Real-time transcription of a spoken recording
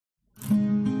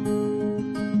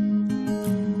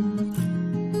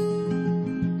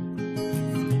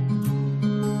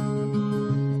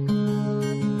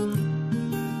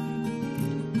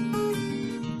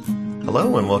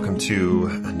Hello and welcome to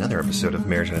another episode of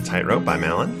Marriage on a Tightrope. I'm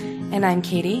Alan. And I'm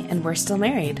Katie, and we're still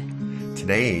married.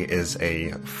 Today is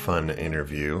a fun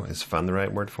interview. Is fun the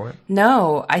right word for it?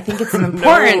 No, I think it's an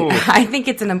important No. I think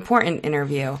it's an important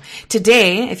interview.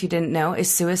 Today, if you didn't know,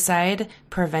 is Suicide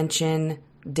Prevention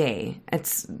Day.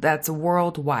 That's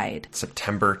worldwide.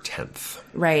 September 10th.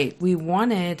 Right. We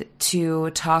wanted to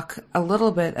talk a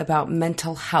little bit about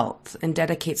mental health and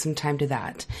dedicate some time to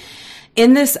that.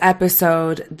 In this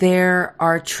episode, there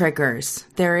are triggers.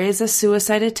 There is a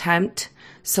suicide attempt.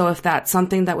 So if that's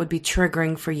something that would be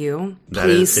triggering for you,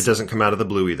 please. It doesn't come out of the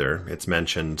blue either. It's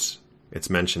mentioned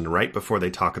right before they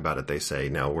talk about it. They say,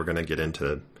 now we're going to get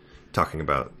into talking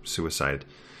about suicide.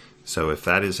 So if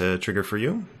that is a trigger for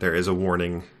you, there is a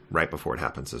warning right before it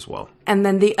happens as well. And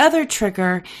then the other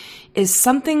trigger is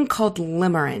something called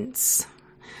limerence.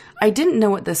 I didn't know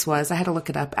what this was. I had to look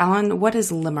it up. Alan, what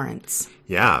is limerence?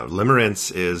 Yeah,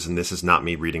 limerence is, and this is not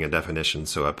me reading a definition,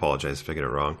 so I apologize if I get it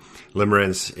wrong.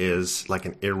 Limerence is like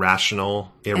an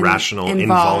irrational,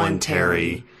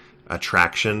 involuntary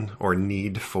attraction or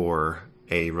need for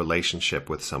a relationship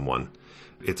with someone.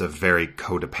 It's a very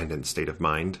codependent state of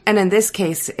mind. And in this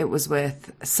case, it was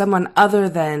with someone other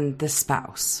than the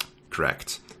spouse.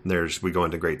 Correct. We go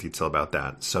into great detail about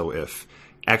that. So if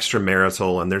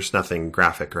extramarital, and there's nothing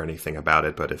graphic or anything about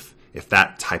it, but if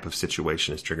that type of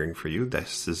situation is triggering for you,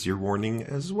 this is your warning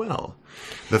as well.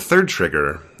 The third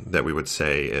trigger that we would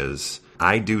say is,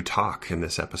 I do talk in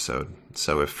this episode.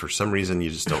 So if for some reason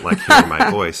you just don't like hearing my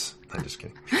voice, I'm just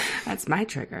kidding. That's my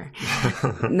trigger.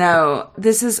 No,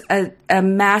 this is a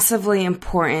massively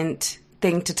important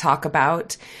thing to talk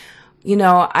about. You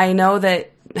know, I know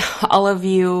that all of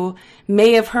you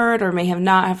may have heard or may have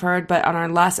not have heard, but on our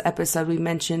last episode, we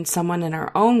mentioned someone in our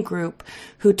own group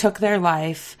who took their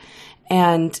life.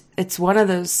 And it's one of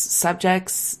those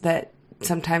subjects that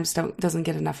sometimes doesn't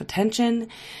get enough attention.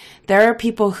 There are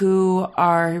people who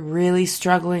are really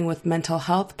struggling with mental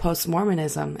health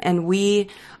post-Mormonism, and we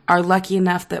are lucky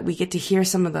enough that we get to hear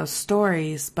some of those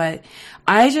stories. But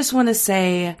I just want to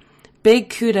say big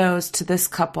kudos to this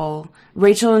couple,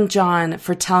 Rachel and John,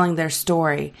 for telling their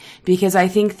story, because I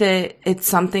think that it's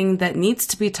something that needs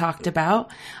to be talked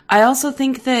about. I also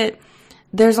think that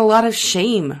there's a lot of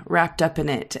shame wrapped up in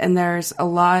it, and there's a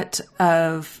lot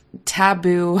of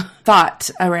taboo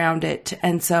thought around it.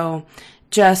 And so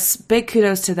just big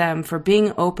kudos to them for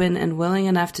being open and willing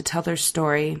enough to tell their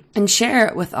story and share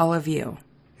it with all of you.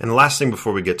 And the last thing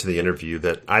before we get to the interview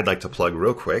that I'd like to plug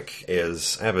real quick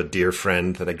is I have a dear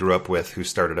friend that I grew up with who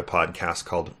started a podcast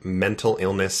called Mental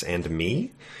Illness and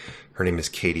Me. Her name is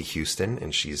Katie Houston,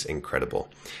 and she's incredible.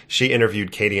 She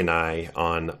interviewed Katie and I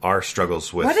on our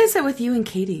struggles with... What is it with you and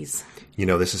Katie's? You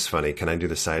know, this is funny. Can I do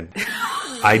the side?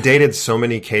 I dated so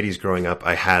many Katies growing up,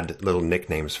 I had little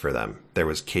nicknames for them. There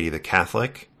was Katie the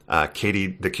Catholic.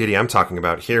 The Katie I'm talking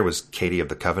about here was Katie of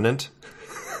the Covenant.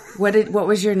 What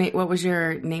was your name? What was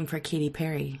your name for Katy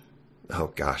Perry?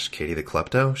 Oh gosh, Katie the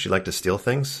Klepto? She liked to steal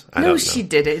things? I don't know. She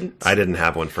didn't. I didn't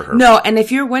have one for her. No, and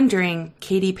if you're wondering,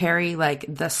 Katy Perry, like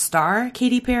the star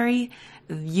Katy Perry,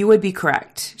 you would be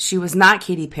correct. She was not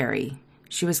Katy Perry.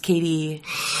 She was Katie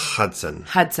Hudson.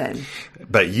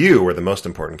 But you were the most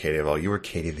important Katie of all. You were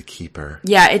Katie the Keeper.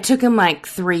 Yeah, it took him like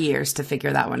 3 years to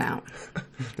figure that one out.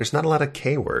 There's not a lot of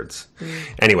K words.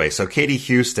 Anyway, so Katie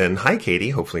Houston. Hi,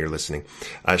 Katie. Hopefully you're listening.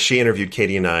 She interviewed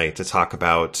Katie and I to talk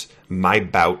about my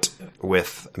bout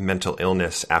with mental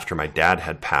illness after my dad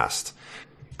had passed.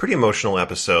 Pretty emotional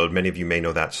episode. Many of you may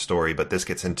know that story, but this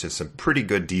gets into some pretty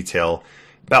good detail.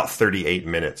 About 38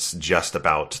 minutes just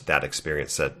about that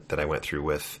experience that I went through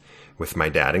with my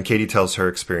dad. And Katie tells her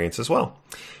experience as well.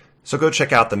 So go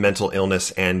check out the Mental Illness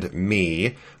and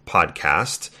Me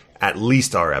podcast, at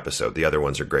least our episode. The other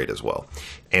ones are great as well.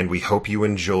 And we hope you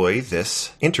enjoy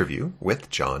this interview with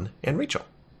John and Rachel.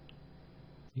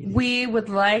 We would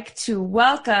like to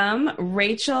welcome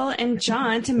Rachel and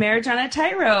John to Marriage on a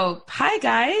Tightrope. Hi,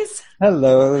 guys.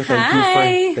 Hello.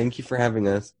 Hi. Thank you for having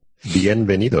us.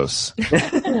 Bienvenidos.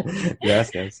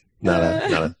 Yes.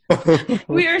 Nada.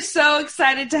 We are so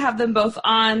excited to have them both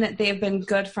on. They've been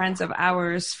good friends of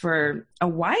ours for a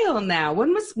while now.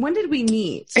 When did we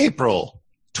meet? April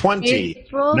 2019.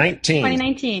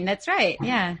 2019. That's right.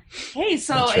 Yeah. Hey,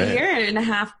 so That's right. A year and a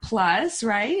half plus,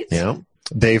 right? Yeah.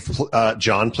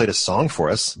 John played a song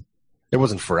for us. It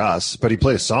wasn't for us, but he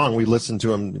played a song. We listened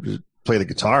to him play the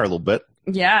guitar a little bit.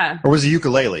 Yeah. Or was it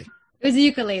ukulele? It was a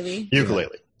ukulele.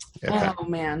 Ukulele. Okay. Oh,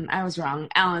 man. I was wrong.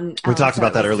 Alan We talked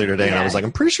about that earlier today, yeah. and I was like,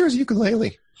 I'm pretty sure it's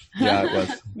ukulele. Yeah, it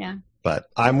was. Yeah. But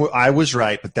I was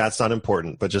right, but that's not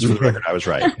important. But just for the record, I was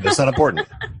right. That's not important.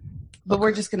 But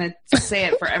we're just going to say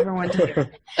it for everyone to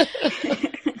hear.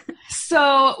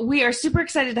 So we are super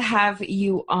excited to have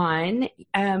you on.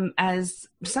 As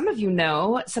some of you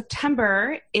know,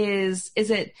 September is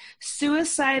it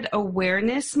Suicide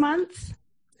Awareness Month?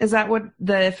 Is that what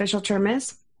the official term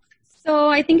is? So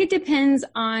I think it depends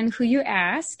on who you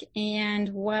ask and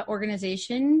what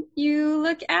organization you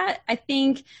look at. I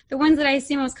think the ones that I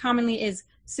see most commonly is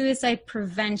Suicide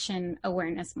Prevention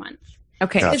Awareness Month.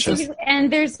 Okay. Gotcha.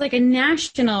 And there's like a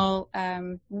national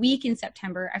week in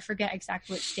September. I forget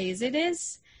exactly which days it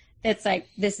is. That's like,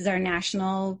 this is our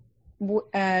national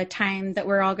time that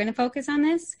we're all going to focus on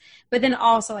this. But then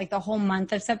also like the whole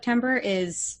month of September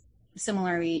is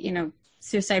similarly,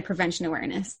 suicide prevention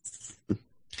awareness.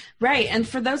 Right. And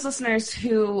for those listeners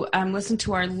who listened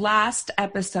to our last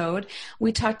episode,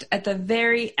 we talked at the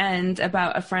very end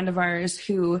about a friend of ours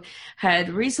who had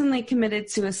recently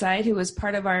committed suicide, who was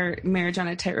part of our Marriage on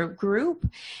a Tightrope group.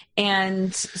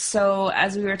 And so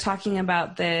as we were talking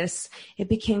about this, it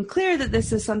became clear that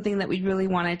this is something that we really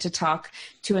wanted to talk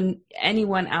to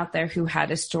anyone out there who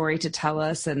had a story to tell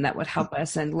us and that would help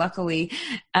us. And luckily,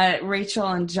 Rachel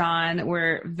and John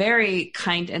were very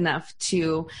kind enough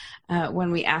to,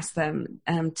 when we asked them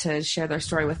to share their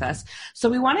story with us. So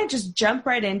we want to just jump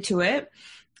right into it.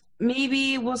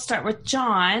 Maybe we'll start with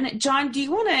John. John, do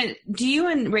you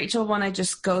and Rachel want to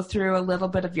just go through a little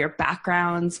bit of your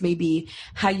backgrounds, maybe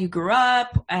how you grew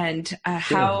up and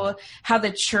how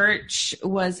the church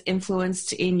was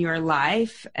influenced in your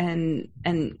life and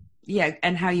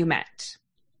how you met?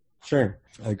 Sure.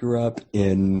 I grew up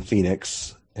in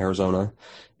Phoenix, Arizona,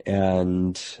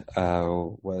 and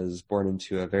was born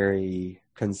into a very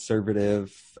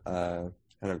conservative, kind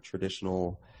of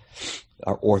traditional,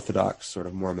 Orthodox sort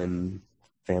of Mormon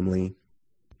family.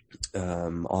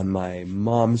 On my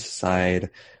mom's side,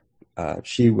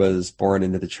 she was born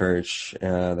into the church.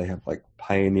 They have like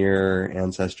pioneer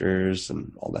ancestors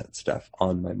and all that stuff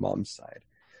on my mom's side.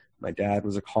 My dad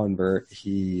was a convert.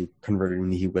 He converted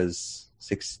when he was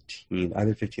 16,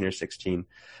 either 15 or 16,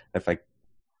 if I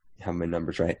have my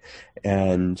numbers right.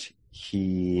 And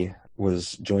he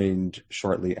was joined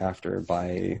shortly after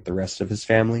by the rest of his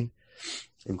family,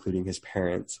 including his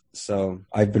parents. So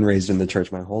I've been raised in the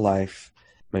church my whole life.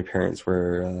 My parents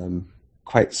were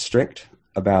quite strict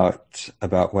about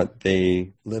what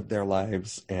they lived their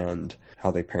lives and how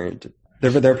they parented.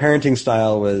 Their parenting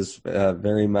style was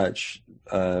very much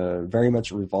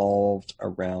revolved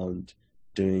around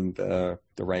doing the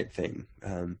right thing,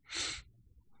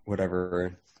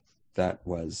 whatever that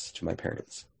was to my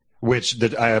parents. Which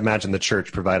I imagine the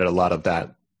church provided a lot of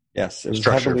that. Yes, it was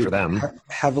structure for them.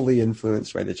 Heavily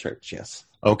influenced by the church, yes.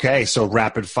 Okay, so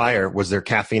rapid fire. Was there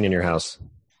caffeine in your house?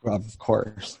 Of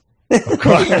course. Of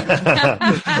course.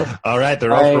 All right,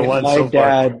 they're all for one so far. My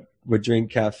dad would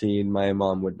drink caffeine. My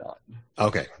mom would not.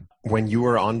 Okay. When you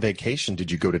were on vacation,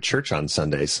 did you go to church on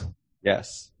Sundays?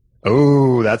 Yes.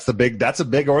 Oh, that's a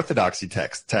big orthodoxy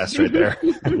test right there.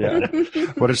 Yeah.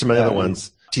 What are some of the other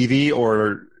ones? TV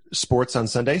or sports on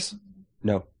Sundays?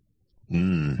 No.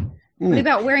 What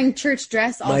about wearing church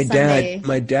dress all Sunday?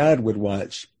 My dad would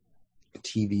watch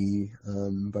TV,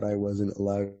 but I wasn't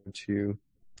allowed to.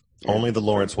 Only the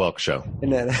Lawrence Welk show.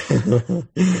 And then,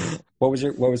 what was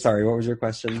your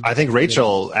question? I think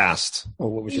Rachel asked. Oh,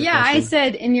 what was your question? question? I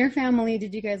said, in your family,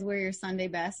 did you guys wear your Sunday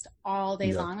best all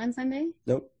day long on Sunday?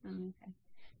 Nope. Oh, okay.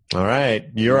 All right.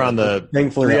 You're on the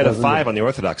Thankfully 3 out of 5 on the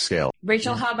Orthodox scale.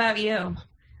 Rachel, how about you?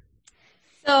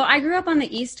 So I grew up on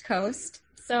the East Coast.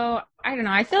 So I don't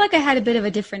know. I feel like I had a bit of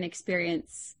a different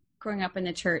experience growing up in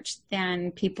the church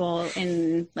than people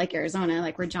in like Arizona,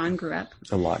 like where John grew up.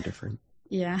 A lot different.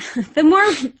 Yeah. The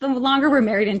longer we're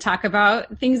married and talk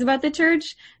about things about the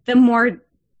church, the more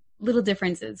little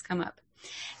differences come up.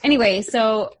 Anyway,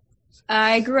 so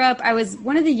I was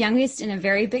one of the youngest in a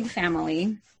very big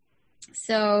family.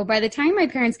 So by the time my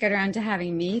parents got around to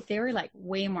having me, they were like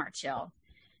way more chill.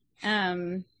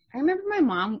 I remember my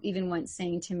mom even once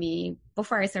saying to me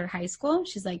before I started high school,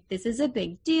 she's like, this is a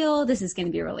big deal. This is going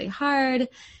to be really hard.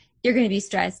 You're going to be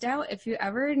stressed out. If you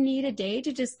ever need a day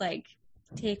to just like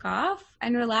take off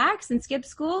and relax and skip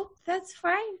school, that's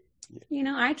fine.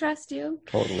 I trust you.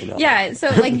 Totally not. Yeah. So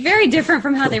like very different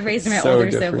from how they raised my So older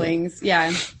different. siblings.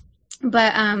 Yeah.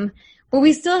 But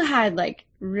we still had like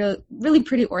really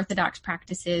pretty Orthodox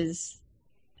practices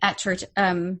at church,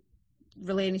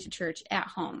 relating to church at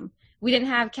home. We didn't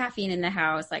have caffeine in the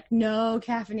house, like no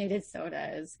caffeinated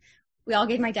sodas. We all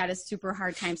gave my dad a super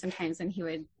hard time sometimes when he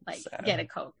would like get a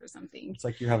Coke or something. It's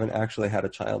like you haven't actually had a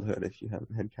childhood if you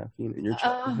haven't had caffeine in your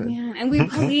childhood. Oh man, and we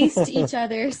policed each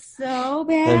other so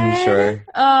bad. I'm sure.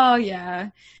 Oh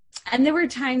yeah. And there were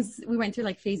times we went through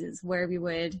like phases where we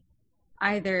would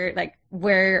either like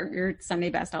wear your Sunday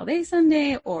best all day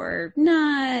Sunday or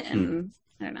not. And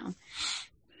I don't know.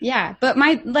 Yeah. But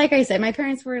like I said, my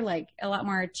parents were like a lot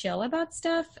more chill about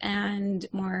stuff and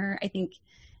more, I think,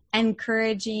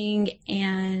 encouraging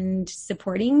and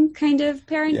supporting kind of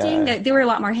parenting. Yeah. They were a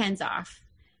lot more hands off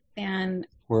than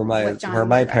where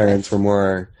my parents were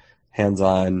more hands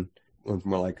on, was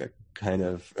more like a kind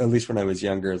of, at least when I was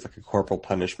younger, it's like a corporal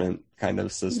punishment kind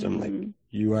of system. Like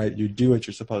you do what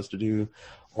you're supposed to do,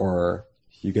 or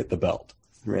you get the belt,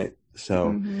 right?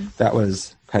 So that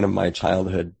was kind of my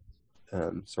childhood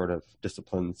sort of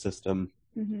discipline system.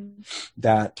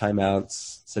 That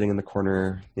timeouts, sitting in the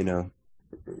corner,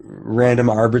 random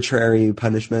arbitrary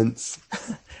punishments.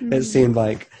 It seemed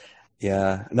like,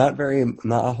 not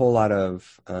a whole lot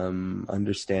of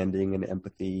understanding and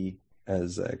empathy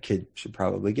as a kid should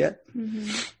probably get.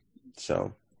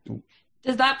 So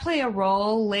does that play a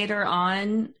role later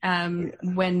on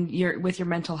when you're with your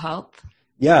mental health?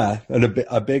 Yeah, and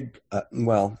a big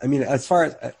well, I mean, as far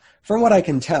as from what I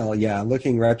can tell,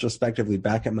 looking retrospectively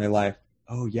back at my life,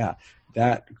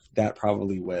 that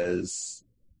probably was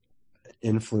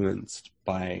influenced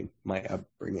by my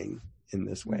upbringing in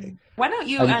this way. Why don't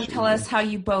you tell us how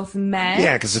you both met?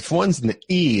 Yeah, because if one's in the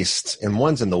East and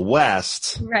one's in the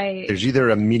West, right, there's either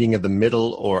a meeting of the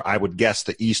middle, or I would guess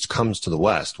the East comes to the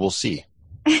West. We'll see.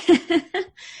 We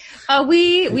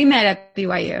met at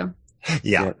BYU.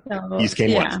 Yeah, so, East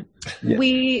came West. Yeah.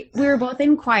 We were both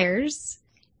in choirs,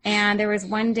 and there was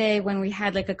one day when we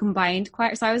had like a combined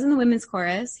choir. So I was in the women's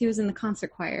chorus, he was in the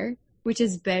concert choir, which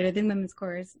is better than women's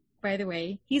chorus, by the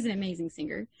way. He's an amazing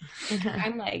singer.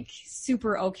 I'm like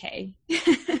super okay.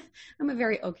 I'm a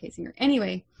very okay singer.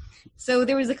 Anyway, so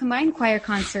there was a combined choir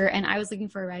concert, and I was looking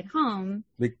for a ride home.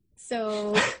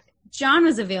 So John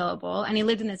was available, and he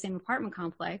lived in the same apartment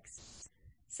complex.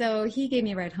 So he gave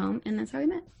me a ride home, and that's how we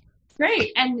met.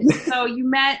 Great. And so you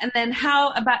met, and then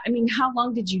how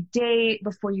long did you date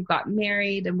before you got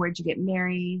married, and where'd you get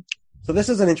married? So this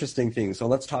is an interesting thing. So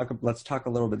let's talk a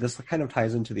little bit. This kind of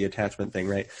ties into the attachment thing,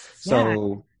 right?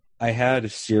 So I had a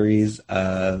series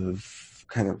of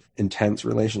kind of intense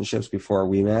relationships before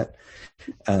we met.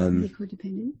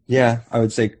 Codependent? Yeah, I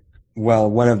would say, well,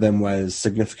 one of them was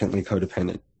significantly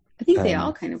codependent. I think they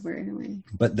all kind of were in a way.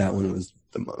 But that one was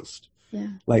the most. Yeah.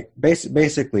 Like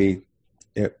basically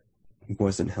it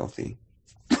wasn't healthy.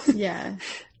 Yeah.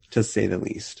 To say the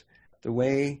least. The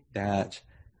way that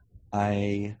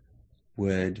I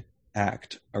would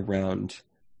act around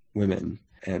women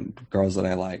and girls that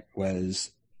I like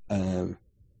was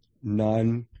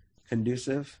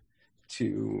non-conducive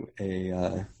to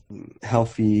a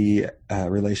healthy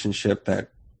relationship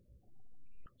that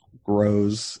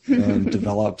grows and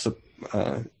develops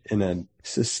in a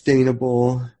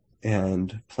sustainable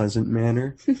and pleasant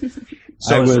manner.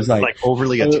 So I was like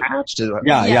overly attached.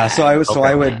 Yeah. So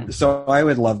I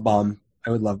would love bomb. I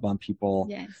would love bomb people.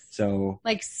 Yes. So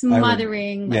like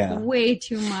smothering, way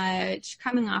too much,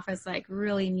 coming off as like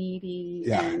really needy.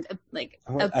 Yeah. And like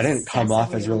I didn't come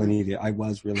off as really needy. I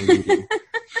was really needy.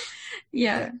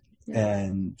 Yeah.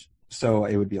 And so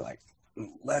it would be like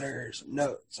letters, and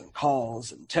notes, and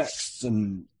calls, and texts,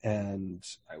 and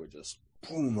I would just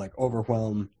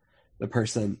overwhelm the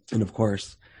person. And of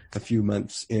course, a few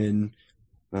months in,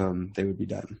 they would be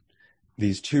done.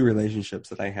 These two relationships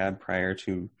that I had prior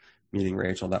to meeting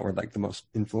Rachel that were like the most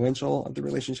influential of the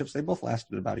relationships, they both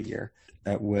lasted about a year.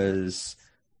 That was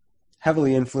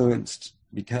heavily influenced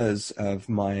because of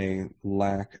my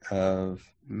lack of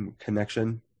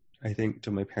connection, I think,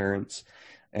 to my parents,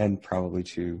 and probably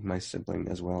to my sibling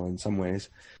as well in some ways.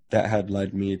 That had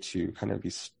led me to kind of be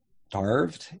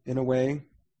starved in a way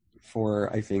for,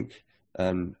 I think,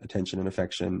 attention and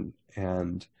affection.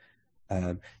 And,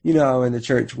 in the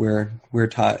church we're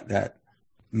taught that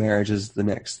marriage is the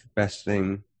next best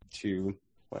thing to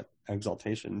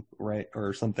exaltation, right?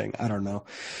 Or something. I don't know.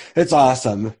 It's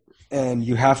awesome. And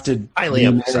you have to highly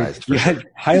emphasized.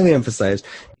 Highly emphasized.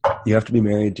 You have to be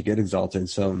married to get exalted.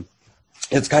 So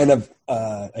it's kind of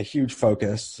a huge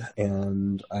focus,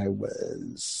 and I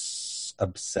was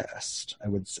obsessed, I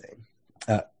would say,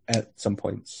 at some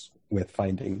points with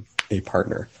finding a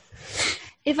partner.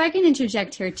 If I can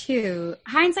interject here too,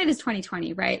 hindsight is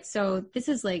 20/20, right? So this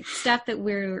is like stuff that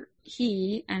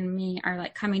he and me are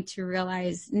like coming to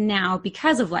realize now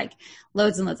because of like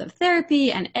loads and loads of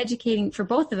therapy and educating for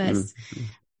both of us. Mm-hmm.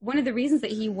 One of the reasons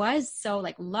that he was so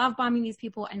like love bombing these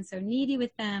people and so needy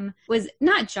with them was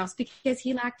not just because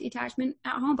he lacked attachment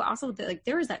at home, but also that like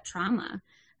there was that trauma,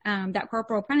 that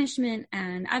corporal punishment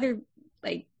and other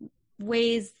like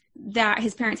ways that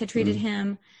his parents had treated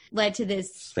him led to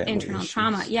this Family internal issues.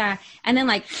 trauma. Yeah. And then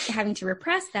like having to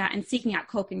repress that and seeking out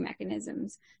coping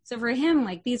mechanisms. So for him,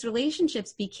 like these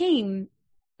relationships became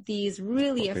these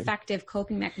really effective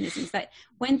coping mechanisms that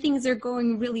when things are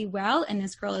going really well and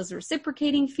this girl is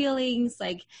reciprocating feelings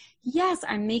like, yes,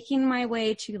 I'm making my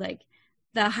way to like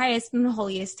the highest and the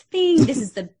holiest thing. This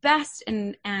is the best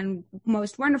and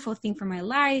most wonderful thing for my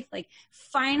life. Like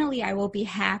finally I will be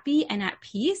happy and at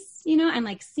peace, you know, and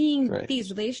like seeing these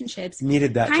relationships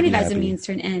Needed that kind to of be as a happy. means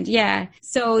to an end. Yeah.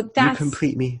 So that's You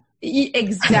complete me.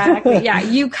 exactly. Yeah.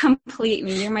 You complete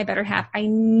me. You're my better half. I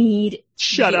need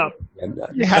Shut you. up. I'm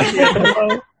not. Yeah,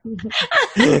 hello.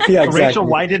 Yeah, exactly. Rachel,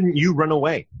 why didn't you run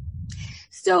away?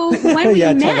 So when we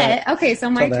Yeah, tell met, okay, so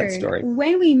my tell that turn. story.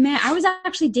 When we met, I was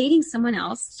actually dating someone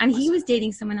else and he was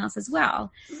dating someone else as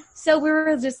well. So we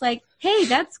were just like, hey,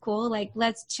 that's cool. Like,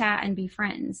 let's chat and be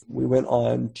friends. We went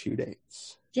on 2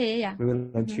 dates. Yeah. We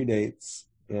went on 2 dates,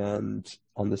 and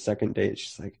on the second date,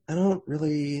 she's like, not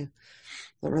really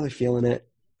feeling it.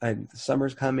 The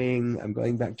summer's coming. I'm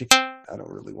going back to. I don't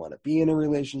really want to be in a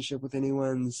relationship with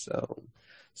anyone, so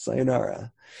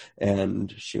sayonara.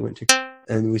 And she went to,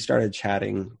 and we started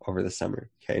chatting over the summer.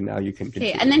 Okay, now you can continue.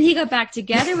 Okay, and then he got back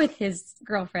together with his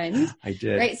girlfriend. I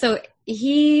did. Right, so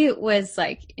he was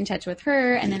like in touch with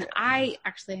her, and then I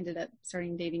actually ended up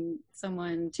starting dating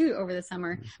someone too over the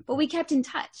summer, but we kept in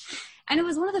touch. And it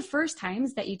was one of the first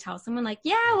times that you tell someone like,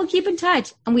 yeah, we'll keep in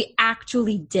touch. And we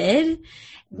actually did.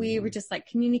 We were just like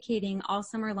communicating all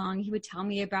summer long. He would tell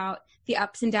me about the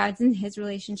ups and downs in his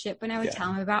relationship, and I would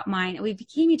tell him about mine. And we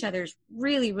became each other's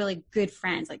really, really good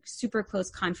friends, like super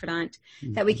close confidant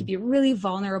that we could be really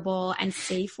vulnerable and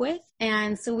safe with.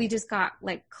 And so we just got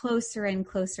like closer and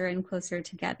closer and closer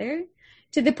together,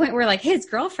 to the point where like his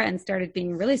girlfriend started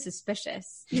being really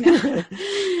suspicious, you know,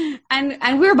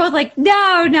 and we were both like,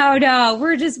 no,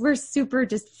 we're super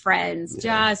just friends,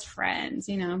 just friends,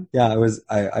 you know. Yeah,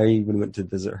 I even went to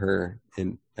visit her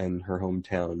in her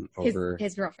hometown over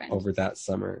his girlfriend over that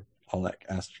summer. I like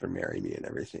asked her to marry me and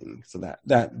everything, so that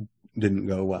didn't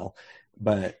go well.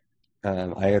 But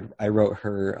I wrote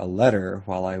her a letter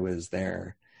while I was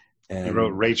there. And You wrote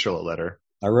Rachel a letter.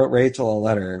 I wrote Rachel a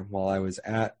letter while I was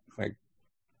at my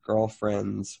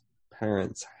girlfriend's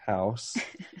parents' house,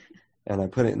 and I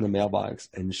put it in the mailbox,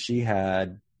 and she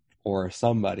had, or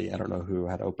somebody, I don't know who,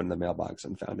 had opened the mailbox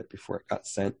and found it before it got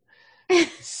sent.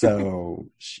 So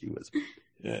she was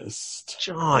pissed.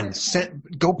 John,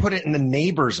 go put it in the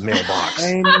neighbor's mailbox.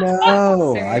 I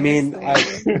know. I mean,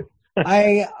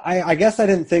 I guess I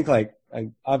didn't think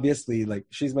obviously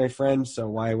she's my friend, so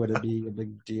why would it be a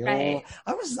big deal? Right.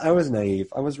 I was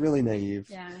naive. I was really naive.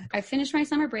 Yeah. I finished my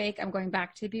summer break. I'm going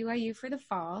back to BYU for the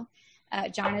fall.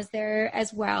 John is there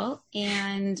as well.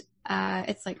 And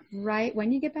it's like right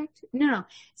when you get back to, no.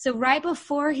 So right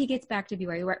before he gets back to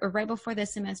BYU, or right before the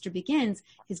semester begins,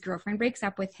 his girlfriend breaks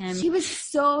up with him. He was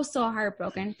so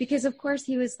heartbroken because of course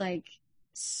he was like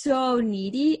so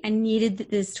needy and needed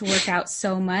this to work out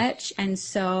so much. And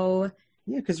so...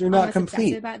 Yeah, because you're not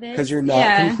complete. Because you're not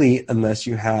Yeah. complete unless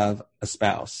you have a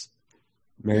spouse.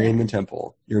 Mary in the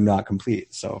temple, you're not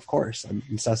complete. So, of course, I'm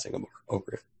obsessing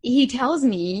over it. He tells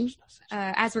me,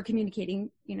 as we're communicating,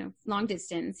 you know, long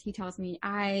distance, he tells me,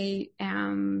 I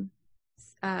am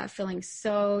feeling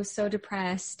so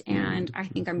depressed, and I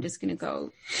think I'm just going to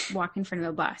go walk in front of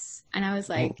a bus. And I was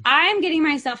like, I'm getting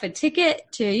myself a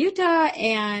ticket to Utah,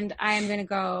 and I'm going to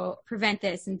go prevent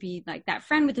this and be like that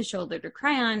friend with a shoulder to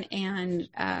cry on, and,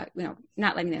 you know,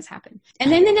 not letting this happen.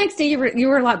 And then the next day you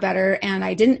were a lot better, and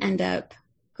I didn't end up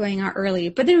going out early,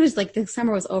 but then it was like the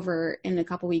summer was over in a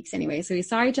couple weeks anyway. So we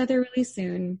saw each other really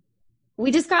soon. We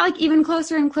just got like even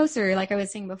closer and closer, like I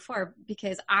was saying before,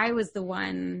 because I was the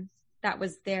one that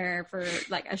was there for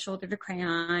like a shoulder to cry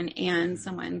on and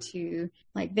someone to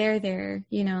like, there,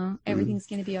 you know, everything's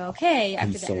going to be okay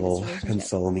after the end of this relationship.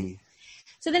 Console me.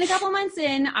 So then a couple months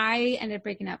in, I ended up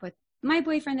breaking up with my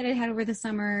boyfriend that I had over the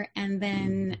summer. And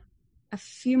then a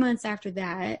few months after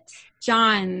that,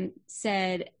 John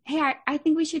said, hey, I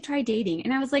think we should try dating.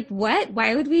 And I was like, what?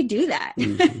 Why would we do that?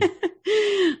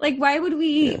 Like, why would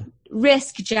we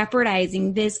risk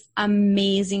jeopardizing this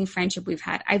amazing friendship we've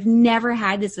had? I've never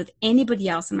had this with anybody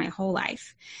else in my whole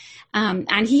life.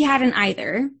 And he hadn't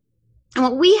either. And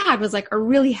what we had was like a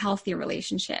really healthy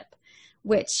relationship,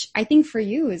 which I think for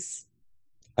you is...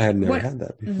 I had never had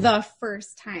that before. The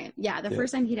first time. Yeah, the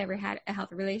first time he'd ever had a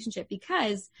healthy relationship,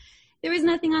 because there was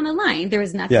nothing on the line. There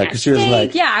was nothing at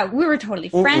stake. We were totally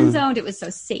friend zoned. It was so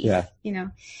safe, you know?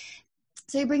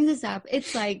 So he brings this up.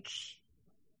 It's like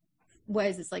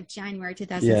was this like January Yeah,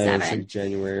 2007? it's like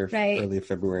January or Right. early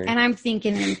February. And I'm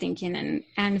thinking,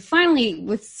 and finally,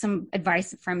 with some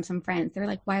advice from some friends, they're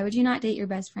like, "Why would you not date your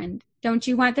best friend? Don't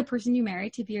you want the person you marry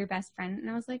to be your best friend?" And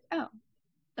I was like, "Oh,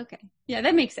 okay, yeah,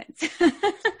 that makes sense."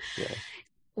 Yeah.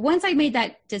 Once I made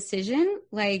that decision,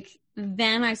 like,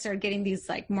 then I started getting these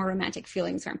like more romantic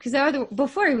feelings from him, because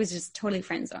before it was just totally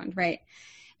friend zoned, right?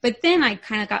 But then I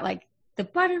kind of got like the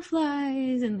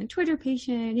butterflies and the Twitter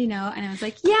patient, and I was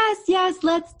like, yes,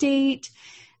 let's date.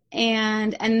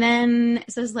 And then,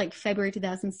 so it was like February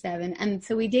 2007. And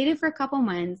so we dated for a couple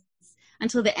months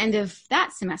until the end of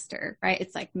that semester, right?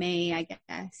 It's like May, I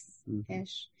guess,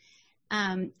 ish.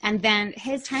 And then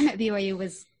his time at BYU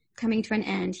was coming to an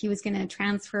end. He was going to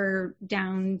transfer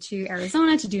down to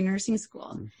Arizona to do nursing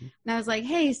school. Mm-hmm. And I was like,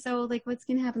 hey, so like, what's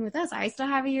going to happen with us? I still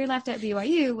have a year left at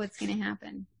BYU. What's going to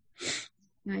happen?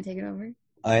 You want to take it over?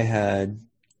 I had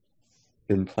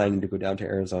been planning to go down to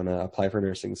Arizona, apply for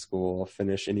nursing school,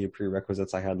 finish any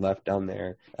prerequisites I had left down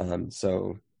there.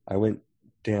 So I went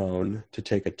down to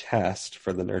take a test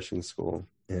for the nursing school,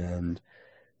 and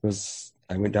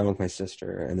I went down with my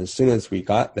sister. And as soon as we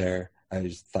got there, I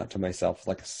just thought to myself,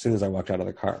 like, as soon as I walked out of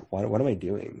the car, what am I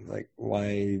doing? Like,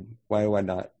 why do I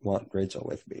not want Rachel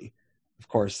with me? Of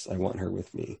course, I want her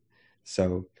with me.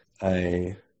 So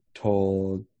I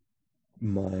told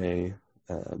my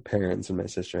parents and my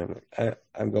sister, I'm like,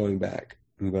 I'm going back.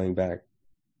 I'm going back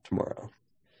tomorrow.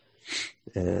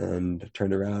 And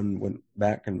turned around, went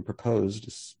back and proposed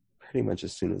pretty much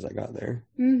as soon as I got there.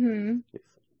 Mm-hmm.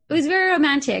 It was very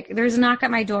romantic. There was a knock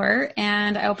at my door,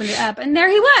 and I opened it up, and there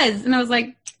he was. And I was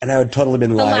like, and I had totally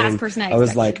been lying. The last person I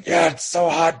was like, yeah, it's so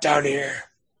hot down here.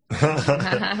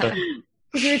 Because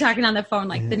we were talking on the phone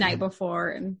like the night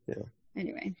before, and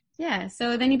anyway. Yeah,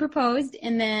 so then he proposed,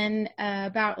 and then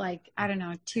about like, I don't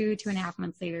know, 2.5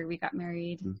 months later, we got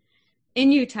married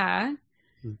in Utah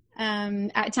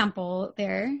at Temple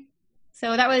there.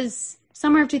 So that was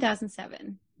summer of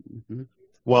 2007. Mm-hmm.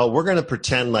 Well, we're going to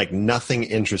pretend like nothing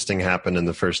interesting happened in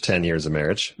the first 10 years of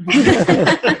marriage. We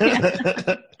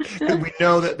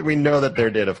know that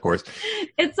there did, of course.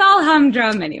 It's all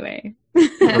humdrum anyway.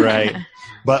 Right.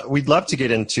 But we'd love to get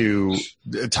into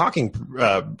talking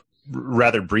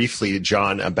rather briefly,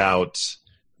 John, about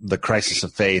the crisis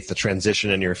of faith, the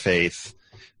transition in your faith,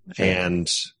 and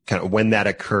kind of when that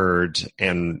occurred,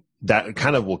 and that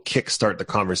kind of will kickstart the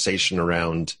conversation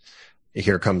around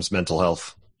here comes mental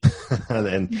health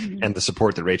and the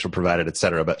support that Rachel provided, et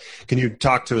cetera. But can you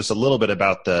talk to us a little bit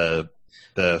about the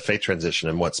faith transition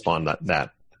and what spawned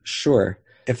that? Sure.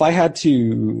 If I had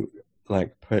to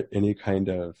like put any kind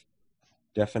of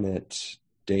definite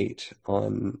date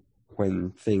on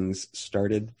when things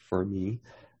started for me,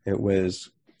 it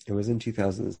was in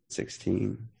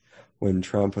 2016 when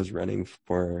Trump was running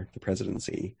for the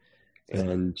presidency,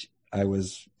 and I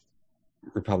was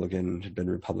Republican, had been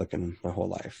Republican my whole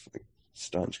life, like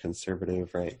staunch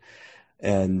conservative, right?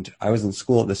 And I was in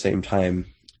school at the same time.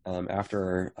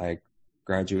 After I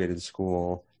graduated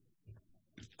school,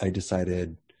 I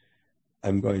decided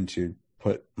I'm going to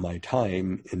put my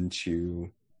time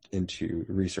into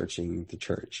researching the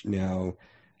church. Now,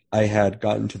 I had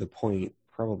gotten to the point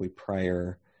probably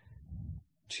prior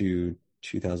to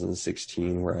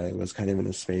 2016 where I was kind of in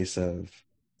a space of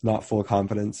not full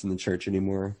confidence in the church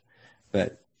anymore,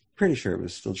 but pretty sure it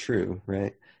was still true,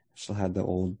 right? I still had the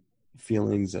old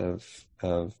feelings of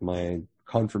my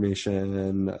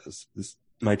confirmation,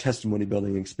 my testimony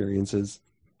building experiences.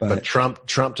 But Trump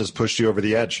just pushed you over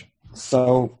the edge.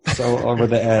 So over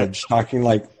the edge, talking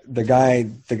like the guy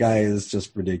is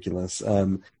just ridiculous.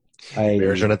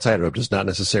 Marriage on a tightrope does not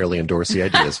necessarily endorse the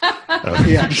ideas.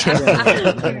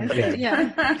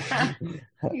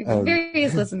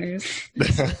 Various listeners.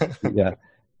 Yeah.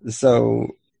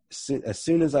 So as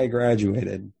soon as I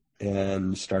graduated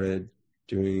and started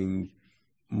doing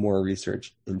more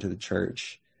research into the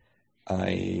church,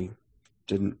 I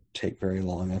didn't take very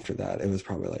long after that. It was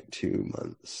probably like 2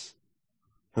 months.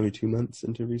 Probably 2 months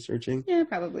into researching. Yeah,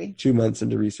 probably. 2 months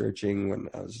into researching when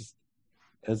I was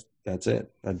just, that's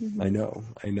it. I know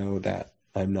that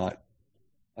I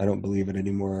don't believe it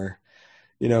anymore.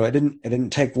 You know, it didn't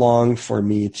take long for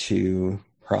me to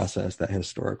process that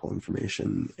historical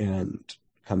information and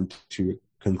come to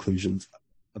conclusions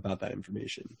about that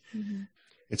information. Mm-hmm.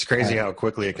 It's crazy how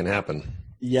quickly it can happen.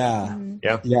 Yeah.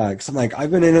 Mm-hmm. Yeah. Because I'm like,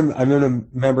 I've been a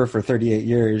member for 38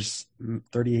 years, and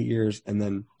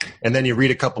then you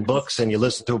read a couple books and you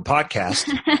listen to a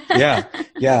podcast.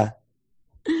 Yeah.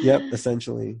 Yep,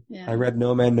 essentially. Yeah. I read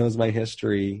No Man Knows My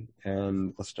History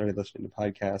and started listening to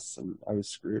podcasts, and I was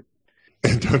screwed.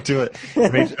 Don't do it.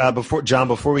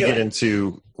 Before we get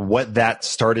into what that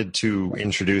started to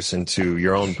introduce into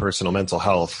your own personal mental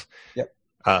health, Yep.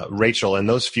 Rachel, in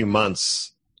those few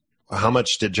months, how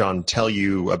much did John tell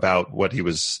you about what he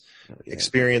was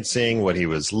experiencing, what he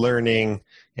was learning,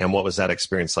 and what was that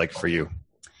experience like for you?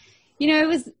 You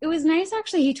know, it was nice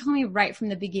actually. He told me right from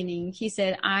the beginning. He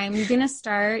said, I'm going to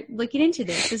start looking into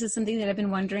this. This is something that I've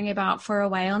been wondering about for a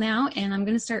while now, and I'm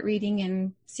going to start reading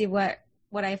and see what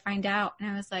I find out. And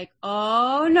I was like,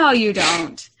 oh, no, you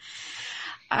don't.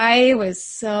 I was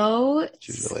so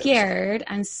scared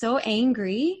and so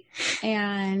angry.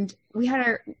 And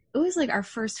it was like our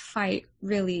first fight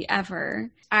really ever.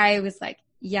 I was like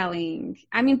yelling.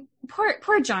 I mean,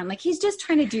 poor John, like he's just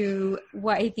trying to do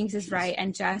what he thinks is right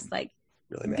and just like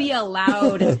Really be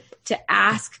allowed to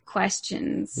ask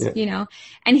questions, you know?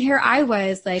 And here I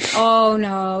was like, oh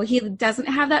no, he doesn't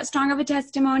have that strong of a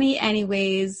testimony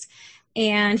anyways.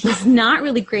 And he's not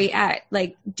really great at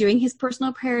like doing his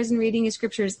personal prayers and reading his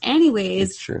scriptures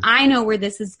anyways. I know where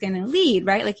this is going to lead,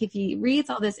 right? Like if he reads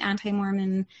all this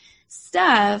anti-Mormon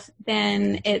stuff,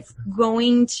 then it's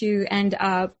going to end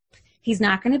up, he's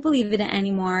not going to believe it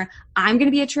anymore. I'm going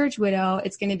to be a church widow.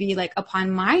 It's going to be like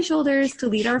upon my shoulders to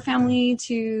lead our family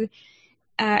to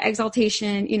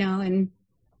exaltation, you know, and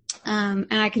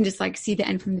I can just like see the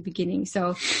end from the beginning.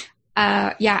 So,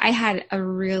 I had a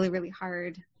really, really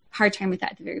hard time with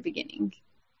that at the very beginning.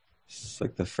 It's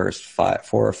like the first 4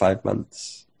 or 5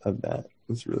 months of that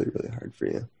was really, really hard for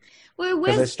you. Well,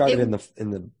 because I started in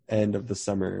the end of the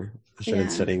summer. I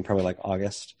started studying probably like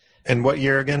August. And what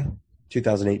year again?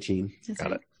 2018.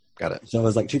 Got it. So it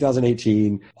was like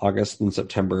 2018, August and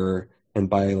September, and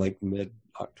by like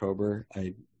mid-October,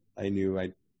 I knew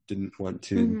I didn't want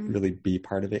to really be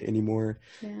part of it anymore.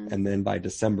 Yeah. And then by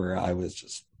December, I was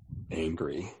just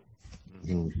angry.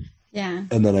 Mm-hmm. Yeah.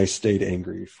 And then I stayed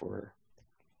angry for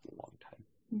a long time.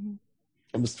 Mm-hmm.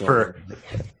 I'm still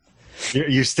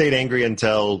you stayed angry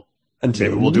until maybe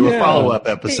we'll do a follow-up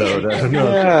episode.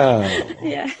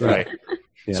 Yeah. Right.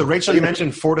 Yeah. So Rachel, you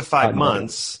mentioned 4 to 5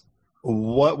 months.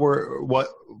 What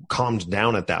calmed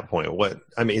down at that point?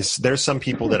 There's some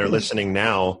people that are listening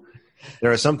now.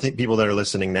 There are some people that are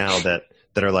listening now that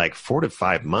are like 4 to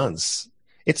 5 months.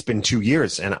 It's been 2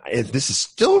 years and this is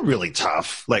still really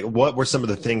tough. Like, what were some of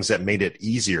the things that made it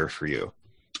easier for you?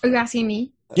 Are you asking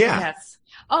me? Yeah. Yes.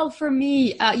 Oh, for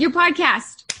me, your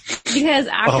podcast. Because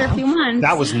after a few months,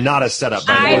 that was not a setup,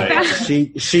 by the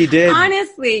way. She did.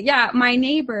 Honestly, yeah. My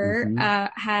neighbor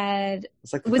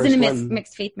was in a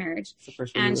mixed faith marriage,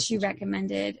 and she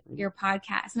recommended your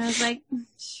podcast, and I was like,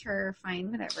 sure,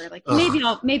 fine, whatever. Like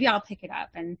maybe I'll pick it up,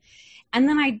 and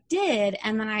then I did,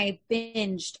 and then I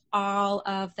binged all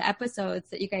of the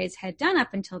episodes that you guys had done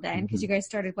up until then, because you guys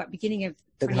started beginning of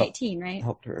 2018, right?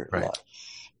 Helped her a lot.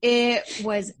 It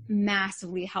was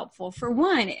massively helpful. For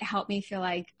one, it helped me feel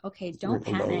like, okay, don't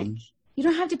panic. Alone. You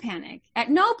don't have to panic.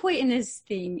 At no point in this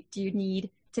thing do you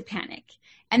need to panic.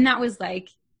 And that was like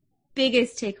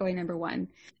biggest takeaway number one.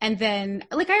 And then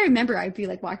like, I remember I'd be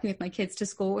like walking with my kids to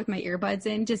school with my earbuds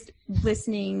in, just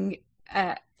listening,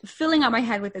 filling up my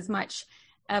head with as much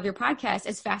of your podcast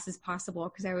as fast as possible.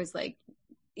 Cause I was like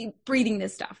breathing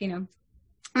this stuff, you know,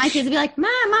 my kids would be like,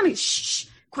 Mommy, shh.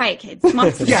 Quiet, kids.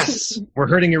 Yes, we're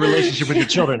hurting your relationship with your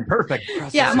children. Perfect.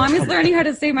 Yeah, Mom is learning how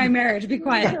to save my marriage. Be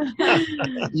quiet.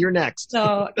 You're next.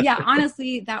 So, yeah,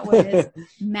 honestly, that was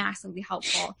massively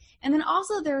helpful. And then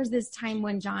also there was this time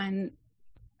when John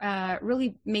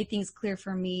really made things clear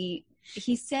for me.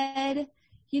 He said,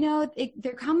 you know,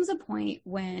 there comes a point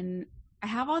when I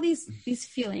have all these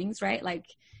feelings, right? Like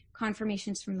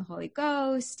confirmations from the Holy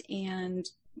Ghost and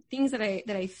things that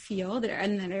I feel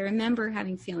and that I remember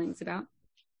having feelings about.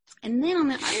 And then on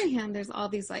the other hand, there's all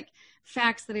these like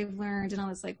facts that I've learned and all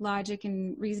this like logic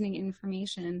and reasoning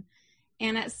information.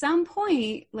 And at some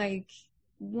point, like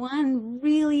one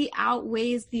really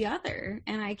outweighs the other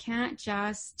and I can't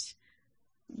just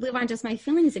live on just my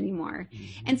feelings anymore.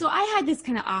 Mm-hmm. And so I had this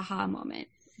kind of aha moment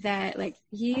that like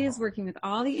he is working with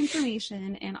all the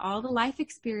information and all the life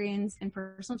experience and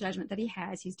personal judgment that he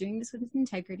has. He's doing this with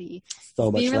integrity.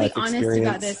 So much being really life honest experience.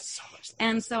 about this.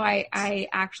 And so I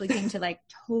actually came to like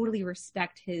totally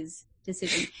respect his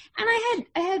decision. And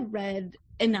I had read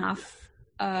enough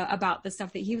about the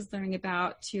stuff that he was learning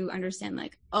about to understand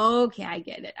like, okay, I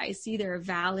get it. I see there are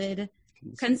valid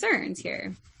concerns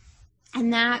here.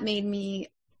 And that made me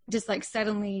just like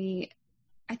suddenly,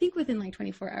 I think within like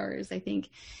 24 hours,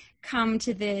 come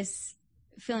to this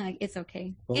feeling like it's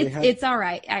okay. It's all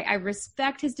right. I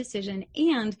respect his decision.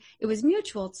 And it was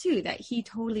mutual too, that he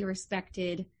totally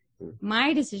respected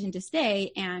my decision to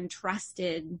stay and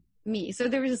trusted me. So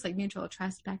there was just like mutual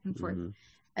trust back and forth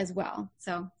as well.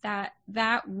 So that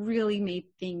really made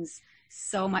things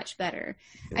so much better.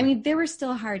 Yeah. I mean, there were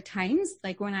still hard times,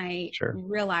 like when I Sure.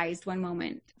 realized one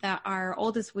moment that our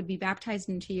oldest would be baptized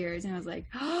in 2 years, and I was like,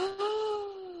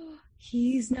 oh,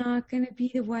 he's not going to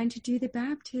be the one to do the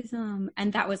baptism.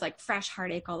 And that was like fresh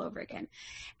heartache all over again.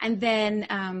 And then,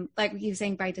 like he was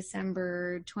saying, by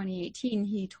December 2018,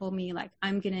 he told me, like,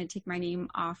 I'm going to take my name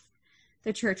off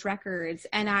the church records.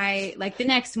 And I, like, the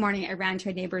next morning I ran to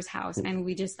a neighbor's house and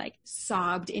we just like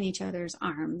sobbed in each other's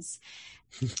arms.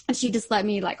 And she just let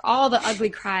me, like, all the ugly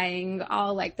crying,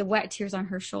 all like the wet tears on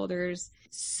her shoulders,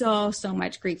 so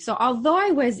much grief. So although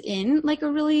I was in like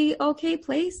a really okay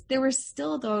place, there were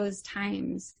still those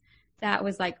times that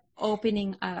was like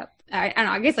opening up, I don't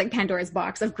know, I guess like Pandora's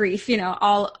box of grief, you know,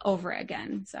 all over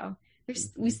again. So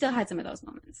we still had some of those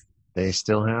moments. They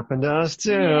still happen to us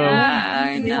too. Yeah,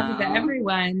 I They happen to know.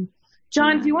 everyone.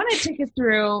 John, do you want to take us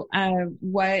through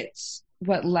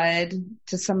what led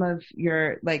to some of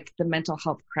your, like, the mental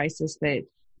health crisis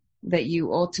that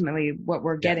you ultimately, what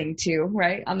we're getting to,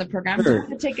 right, on the program? Sure. Do you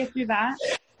want to take us through that?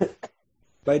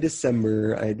 By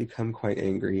December, I had become quite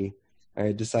angry. I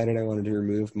had decided I wanted to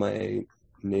remove my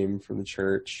name from the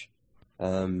church,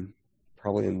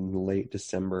 probably in late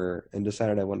December, and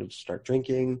decided I wanted to start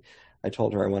drinking. I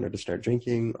told her I wanted to start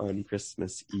drinking on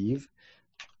Christmas Eve.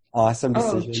 Awesome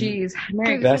Oh, decision. geez.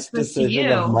 Merry Best Christmas to decision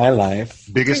you. of my life.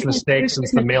 Biggest mistake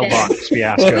since the Christmas mailbox It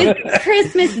fiasco. was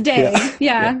Christmas Day.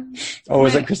 Yeah. Oh,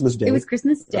 was it Christmas Day? It was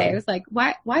Christmas Day. Yeah. It was like,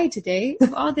 why today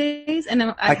of all days? And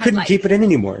then I had couldn't like keep it in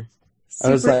anymore.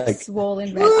 I was super like,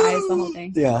 swollen red eyes the whole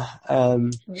day. Yeah.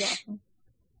 It was awful.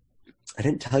 I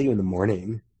didn't tell you in the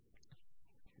morning.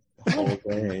 The whole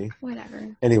day.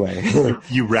 Whatever. Anyway.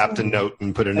 You wrapped a note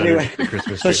and put it Anyway, underneath the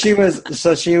Christmas So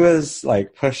tree. she was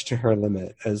like pushed to her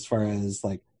limit as far as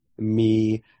like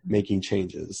me making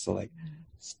changes. So like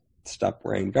stopped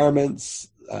wearing garments,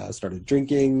 started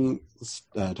drinking,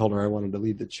 told her I wanted to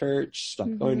leave the church,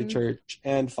 stopped going to church,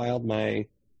 and filed my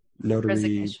notary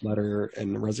Resignation. letter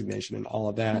and resignation and all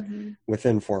of that Mhm.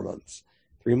 within 4 months.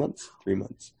 3 months? 3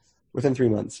 months. Within 3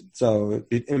 months. So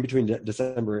in between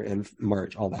December and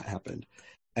March, all that happened.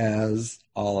 As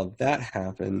all of that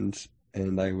happened,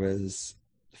 and I was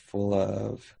full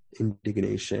of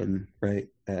indignation, right,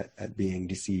 at being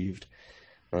deceived,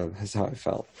 is how I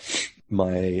felt.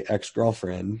 My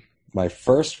ex-girlfriend, my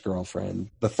first girlfriend,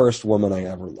 the first woman I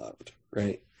ever loved,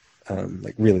 right,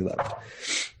 like really loved,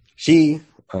 she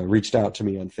reached out to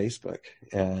me on Facebook,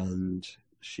 and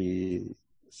she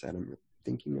said, I'm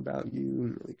thinking about you,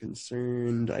 I'm really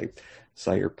concerned. I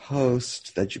saw your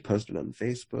post that you posted on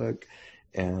Facebook,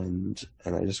 and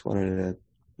I just wanted to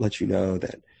let you know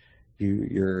that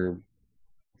you're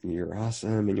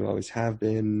awesome, and you always have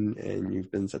been, and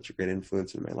you've been such a great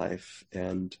influence in my life,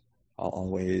 and I'll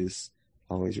always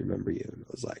remember you. And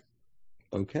I was like,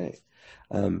 okay.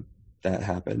 That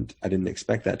happened. I didn't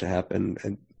expect that to happen.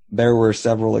 And there were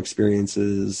several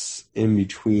experiences in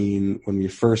between when we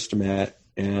first met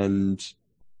and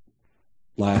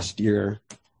last year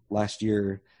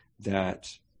that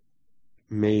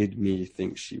made me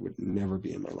think she would never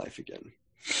be in my life again.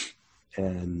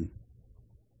 And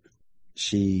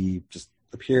she just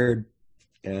appeared,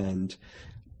 and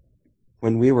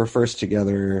when we were first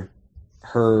together,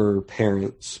 her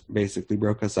parents basically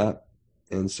broke us up,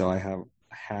 and so I have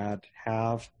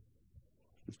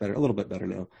it's better, a little bit better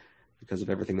now because of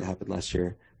everything that happened last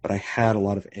year, but I had a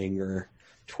lot of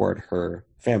toward her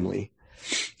family.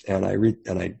 And I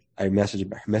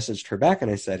messaged her back, and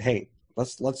I said, hey,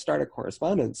 let's start a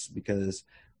correspondence, because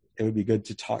it would be good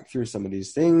to talk through some of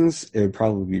these things. It would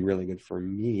probably be really good for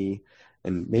me,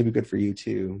 and maybe good for you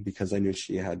too, because I knew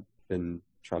she had been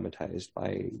traumatized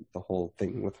by the whole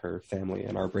thing with her family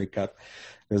and our breakup,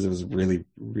 because it was really,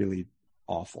 really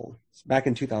awful. It's back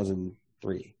in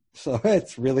 2003. So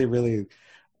it's really, really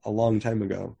a long time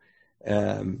ago.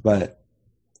 But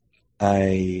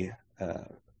I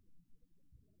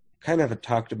kind of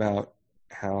talked about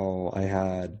how I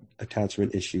had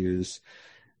attachment issues.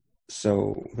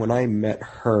 So when I met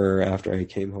her after I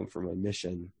came home from a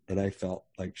mission, and I felt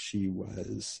like she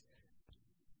was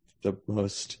the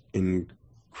most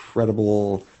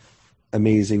incredible,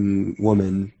 amazing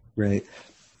woman, right?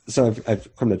 So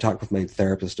I've come to talk with my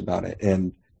therapist about it,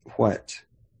 and what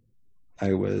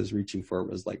I was reaching for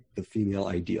was like the female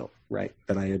ideal, right?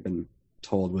 That I had been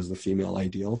told was the female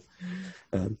ideal.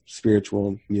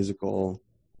 Spiritual, musical,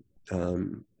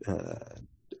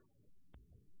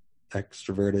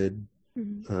 extroverted,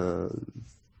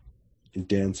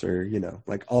 dancer,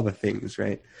 like all the things,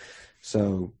 right?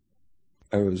 So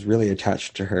I was really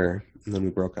attached to her, and then we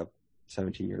broke up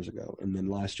 17 years ago. And then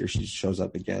last year she shows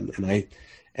up again.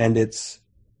 And it's,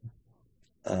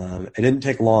 it didn't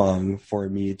take long for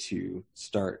me to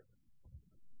start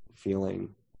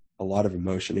feeling a lot of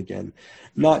emotion again.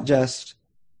 Not just,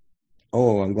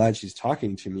 oh, I'm glad she's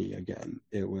talking to me again.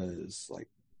 It was like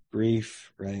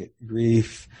grief, right?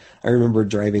 Grief. I remember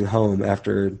driving home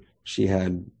after she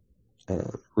had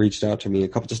reached out to me,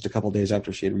 just a couple days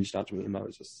after she had reached out to me, and I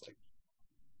was just like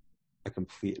a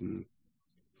complete and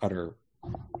utter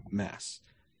mess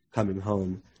coming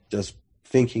home, just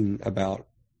thinking about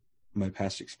my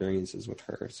past experiences with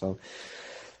her. So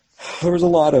there was a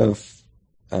lot of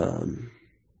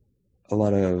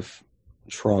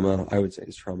trauma, I would say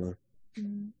is trauma.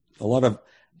 A lot of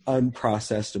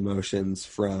unprocessed emotions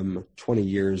from 20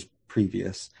 years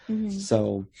previous.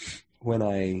 So when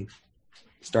I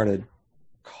started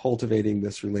cultivating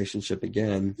this relationship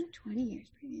again, 20 years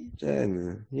previous.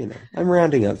 Then, I'm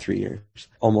rounding up 3 years,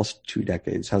 almost 2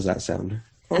 decades. How's that sound?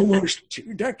 Almost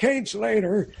 2 decades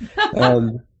later.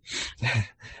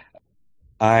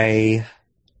 I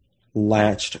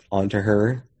latched onto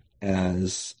her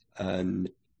as an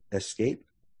escape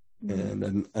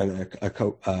and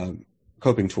a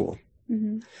coping tool.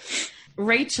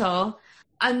 Rachel,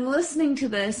 I'm listening to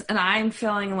this and I'm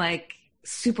feeling like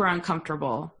super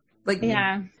uncomfortable. Like,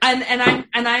 yeah. And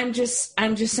I'm just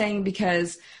saying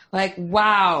because like,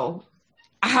 wow,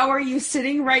 how are you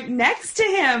sitting right next to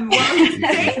him while he's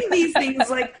saying these things?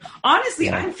 Like, honestly,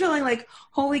 I'm feeling like,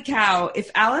 holy cow, if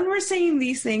Alan were saying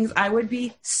these things, I would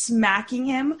be smacking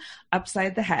him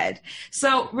upside the head.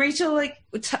 So Rachel, I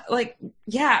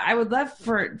would love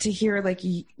to hear, like,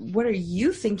 what are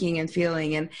you thinking and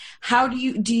feeling, and how do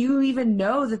you even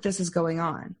know that this is going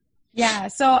on? Yeah,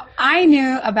 so I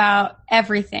knew about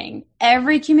everything.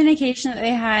 Every communication that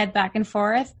they had back and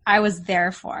forth, I was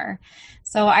there for.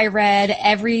 So I read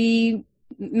every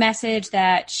message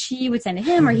that she would send to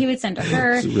him or he would send to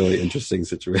her. It's a really interesting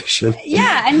situation.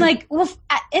 Yeah, and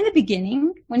in the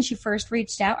beginning, when she first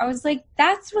reached out, I was like,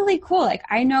 that's really cool. Like,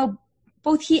 I know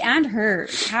both he and her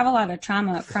have a lot of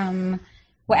trauma from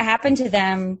what happened to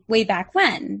them way back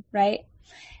when, right?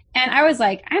 And I was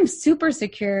like, I'm super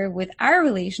secure with our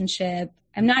relationship.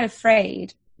 I'm not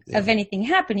afraid of anything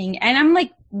happening. And I'm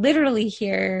like literally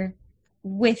here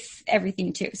with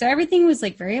everything too. So everything was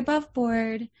like very above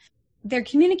board. Their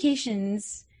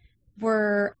communications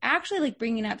were actually like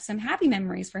bringing up some happy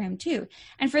memories for him too.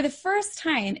 And for the first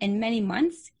time in many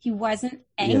months, he wasn't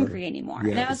angry anymore.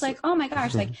 And I was like, oh my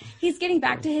gosh, like he's getting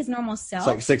back to his normal self. It's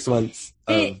like 6 months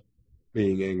of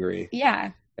being angry.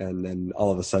 Yeah. And then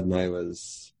all of a sudden I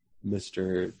was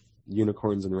Mr.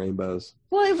 Unicorns and Rainbows.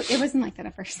 Well, it wasn't like that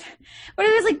at first. But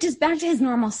it was like just back to his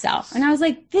normal self. And I was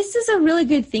like, this is a really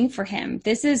good thing for him.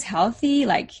 This is healthy.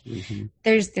 Like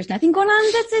there's nothing going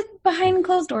on that's behind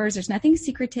closed doors. There's nothing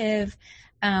secretive.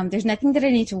 There's nothing that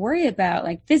I need to worry about.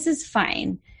 Like, this is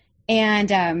fine.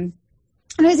 And I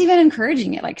was even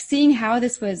encouraging it, like seeing how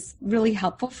this was really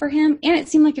helpful for him. And it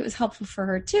seemed like it was helpful for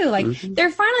her too. Like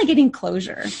they're finally getting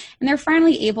closure and they're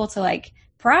finally able to like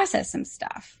process some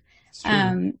stuff.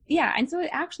 And so it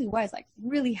actually was like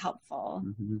really helpful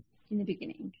in the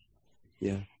beginning.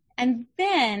 Yeah. And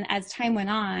then as time went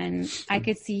on, I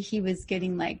could see he was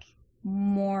getting like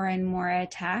more and more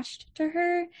attached to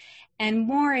her, and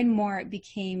more it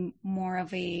became more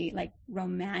of a like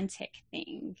romantic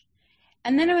thing.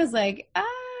 And then I was like, I'm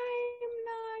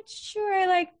not sure I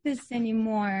like this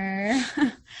anymore.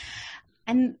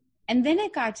 and then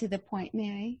it got to the point,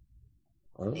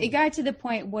 It got to the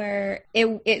point where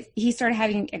he started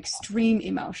having extreme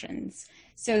emotions.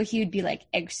 So he would be like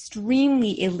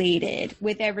extremely elated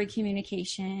with every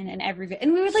communication and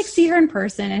we would like see her in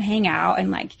person and hang out,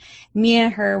 and like me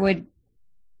and her would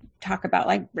talk about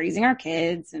like raising our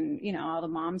kids and, all the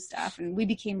mom stuff. And we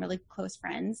became really close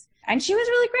friends, and she was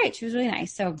really great. She was really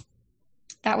nice. So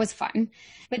that was fun.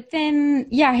 But then,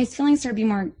 his feelings started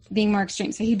being more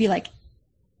extreme. So he'd be like,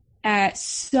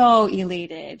 so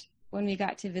elated when we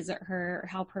got to visit her or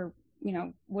help her,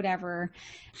 whatever,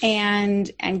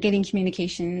 and getting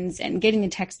communications and getting the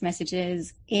text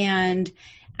messages. And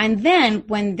then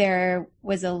when there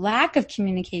was a lack of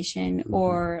communication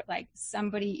or like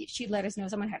she'd let us know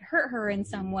someone had hurt her in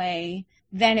some way,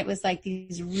 then it was like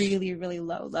these really, really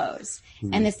low lows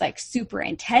and this like super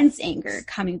intense anger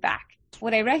coming back.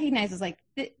 What I recognized was like,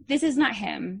 this is not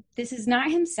him. This is not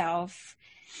himself.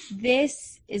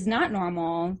 This is not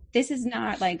normal. This is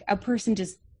not like a person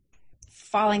just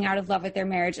falling out of love with their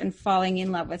marriage and falling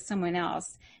in love with someone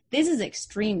else. This is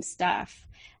extreme stuff.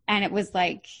 And it was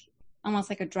like almost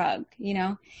like a drug,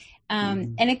 and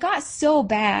it got so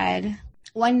bad.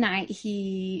 One night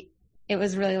it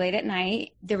was really late at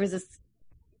night. There was this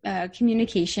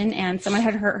communication, and someone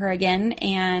had hurt her again,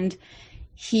 and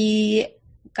he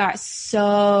got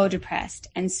so depressed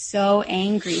and so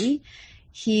angry.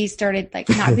 He started like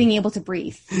not being able to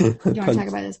breathe. Do you want to talk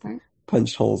about this part?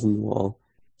 Punched holes in the wall.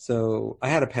 So I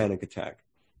had a panic attack,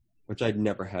 which I'd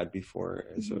never had before.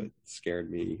 So it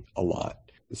scared me a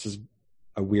lot. This is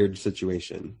a weird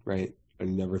situation, right? I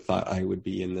never thought I would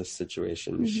be in this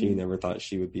situation. She never thought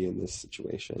she would be in this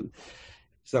situation.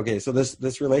 So, okay. So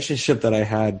this relationship that I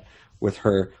had with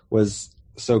her was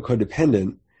so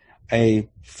codependent. I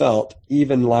felt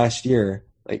even last year,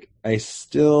 like I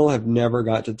still have never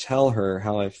got to tell her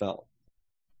how I felt.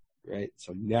 Right.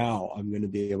 So now I'm going to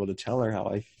be able to tell her how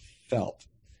I felt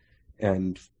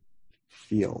and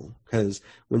feel. Because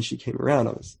when she came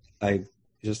around, I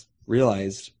just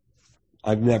realized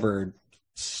I've never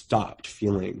stopped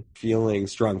feeling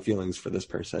strong feelings for this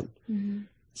person.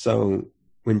 So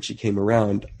when she came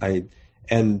around,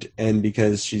 and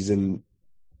because she's in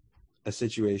a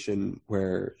situation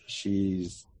where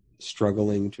she's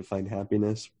struggling to find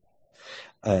happiness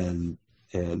and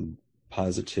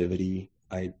positivity,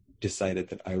 I decided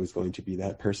that I was going to be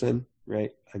that person,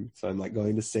 right? So I'm like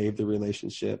going to save the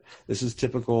relationship. This is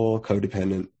typical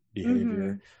codependent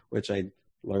behavior, which I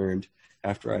learned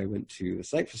after I went to the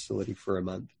psych facility for a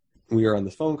month. We were on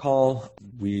the phone call.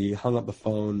 We hung up the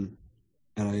phone,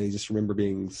 and I just remember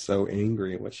being so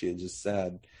angry at what she had just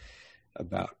said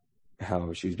about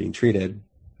how she was being treated.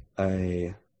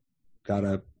 I got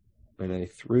up and I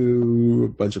threw a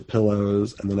bunch of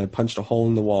pillows, and then I punched a hole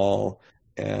in the wall,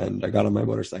 and I got on my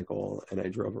motorcycle and I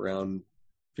drove around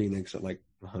Phoenix at like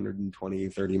 120,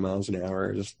 30 miles an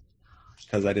hour, just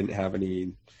because I didn't have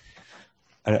any.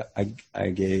 I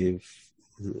gave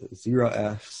 0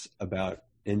 Fs about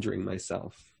injuring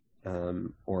myself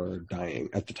or dying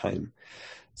at the time.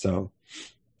 So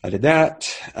I did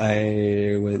that.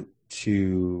 I went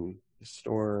to the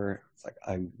store. It's like,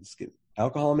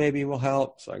 alcohol maybe will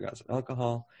help. So I got some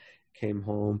alcohol, came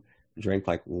home, drank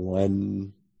like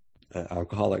one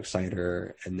alcoholic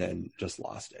cider, and then just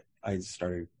lost it. I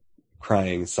started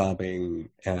crying, sobbing,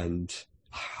 and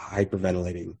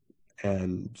hyperventilating,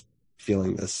 and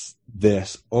feeling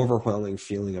this overwhelming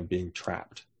feeling of being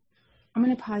trapped. I'm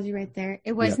going to pause you right there.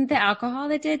 It wasn't the alcohol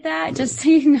that did that, just so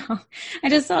you know. I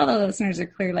just saw the listeners are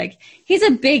clear. Like, he's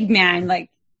a big man. Like,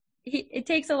 it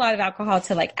takes a lot of alcohol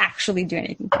to like actually do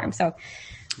anything for him. So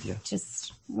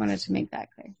just wanted to make that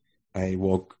clear. I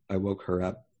woke her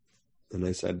up and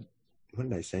I said, what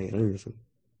did I say? I don't know.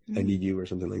 I need you or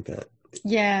something like that.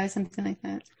 Yeah, something like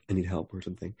that. I need help or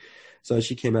something. So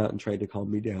she came out and tried to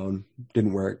calm me down.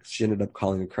 Didn't work. She ended up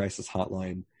calling a crisis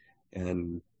hotline,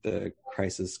 and the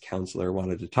crisis counselor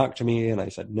wanted to talk to me, and I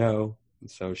said no. And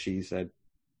so she said,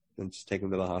 let's take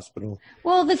him to the hospital.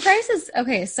 Well, the crisis,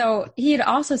 okay, so he had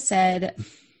also said,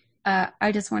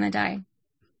 I just want to die.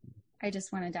 I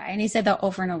just want to die. And he said that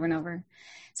over and over and over.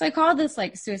 So I called this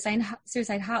like suicide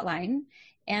hotline,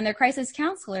 and their crisis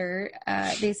counselor,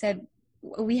 they said,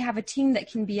 we have a team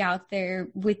that can be out there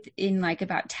within like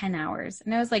about 10 hours.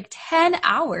 And I was like, 10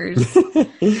 hours? 10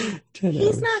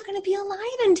 He's not going to be alive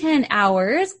in 10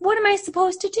 hours. What am I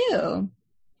supposed to do?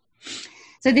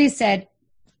 So they said,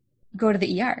 go to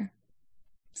the ER.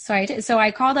 So I did. So I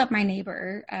called up my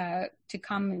neighbor to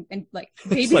come and like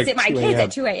babysit like my 2 kids a.m.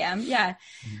 at 2 a.m. Yeah.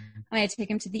 And I take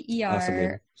him to the ER.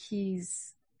 Awesome.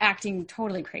 He's acting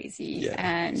totally crazy Yeah.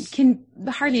 and can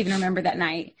hardly even remember that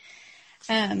night.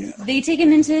 They take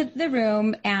him into the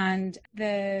room, and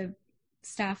the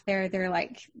staff there, they're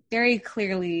like very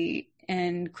clearly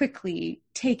and quickly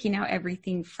taking out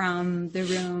everything from the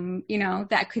room, you know,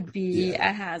 that could be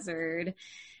a hazard.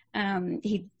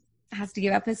 He has to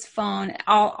give up his phone,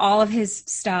 all of his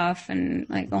stuff, and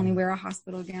like only wear a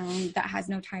hospital gown that has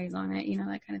no ties on it, you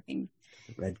know, that kind of thing.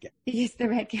 Red gown. Yes, the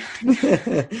red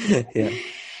gown. Yeah.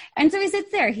 And so he sits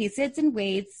there. He sits and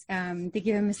waits. They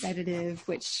give him a sedative,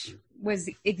 which was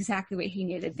exactly what he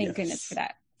needed. Thank goodness for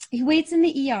that. He waits in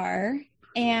the ER,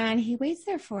 and he waits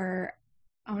there for,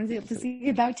 I want to say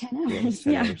about 10 hours.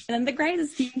 10 hours. And then the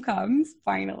crisis team comes,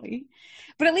 finally.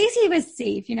 But at least he was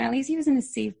safe, you know, at least he was in a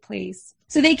safe place.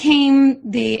 So they came,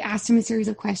 they asked him a series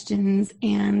of questions,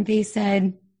 and they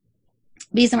said,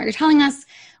 based on what you're telling us,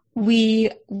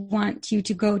 we want you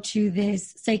to go to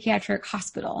this psychiatric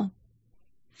hospital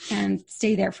and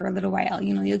stay there for a little while.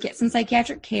 You know, you'll get some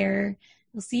psychiatric care,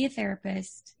 you'll see a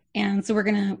therapist, and so we're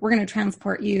gonna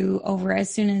transport you over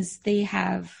as soon as they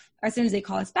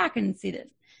call us back and say that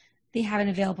they have an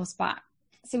available spot.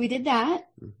 So we did that,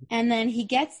 and then he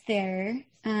gets there.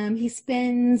 He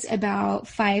spends about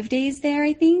 5 days there,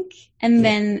 I think, and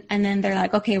then they're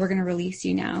like, okay, we're gonna release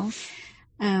you now.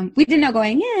 we didn't know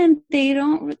going in, they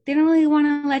don't really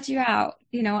want to let you out,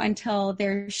 until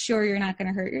they're sure you're not going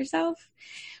to hurt yourself,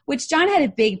 which John had a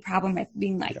big problem with,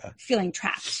 being like feeling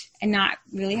trapped and not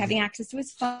really having access to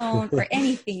his phone or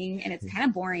anything. And it's kind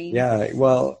of boring. Yeah.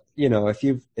 Well, if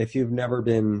you've never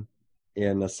been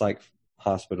in a psych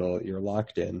hospital, you're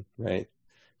locked in, right?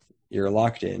 You're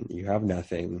locked in. You have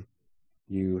nothing.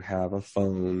 You have a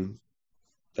phone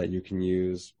that you can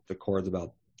use. The cord's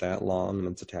about that long and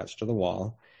it's attached to the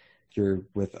wall. You're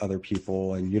with other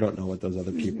people and you don't know what those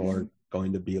other people are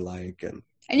going to be like. And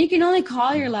you can only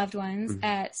call your loved ones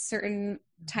at certain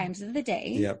times of the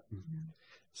day. Yep.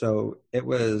 So it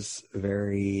was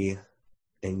very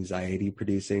anxiety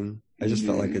producing. I just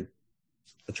felt like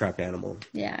a trapped animal.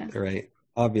 Yeah. Right.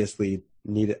 Obviously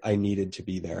I needed to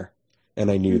be there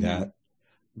and I knew that,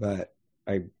 but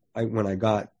I when I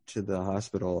got to the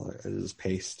hospital,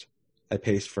 I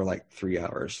paced for like 3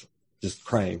 hours, just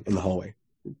crying in the hallway.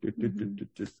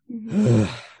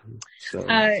 So,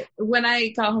 when I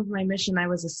got home from my mission, I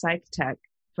was a psych tech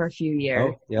for a few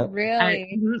years. oh, yeah.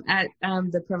 Really? At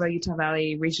the Provo Utah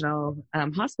Valley Regional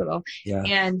Hospital. Yeah.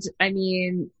 And I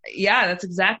mean, yeah, that's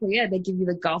exactly it. They give you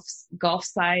the golf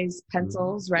size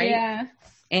pencils, right? Yeah.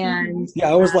 And Yeah,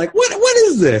 I was like, what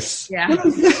is this? Yeah.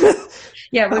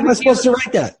 Yeah. How am I supposed to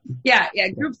write that? Yeah,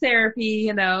 group therapy,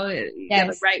 you gotta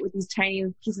Yes. write with these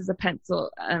tiny pieces of pencil.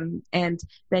 And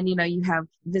then, you have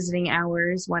visiting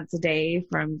hours once a day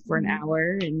for an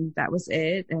hour, and that was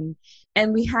it.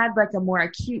 And we had like a more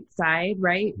acute side,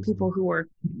 right? People who were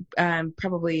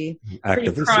probably pretty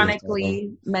Actively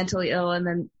chronically mentally ill,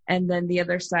 and then the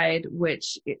other side,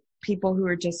 which people who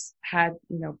were just had,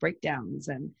 breakdowns,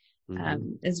 and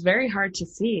it's very hard to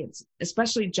see. It's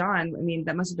especially John. I mean,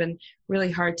 that must have been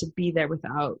really hard to be there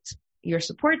without your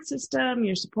support system,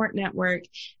 your support network.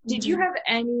 Did you have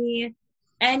any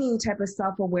type of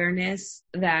self-awareness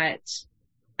that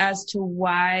as to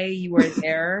why you were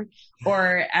there,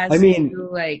 or as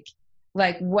to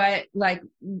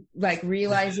like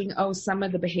realizing, some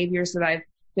of the behaviors that I've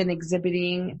been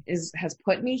exhibiting has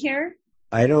put me here?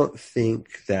 I don't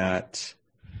think that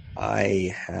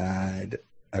I had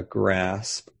a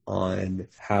grasp on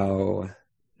how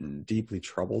deeply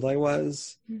troubled I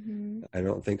was. I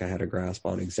don't think I had a grasp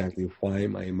on exactly why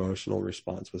my emotional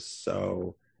response was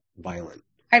so violent.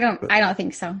 I don't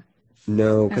think so.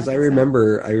 No, because I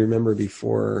remember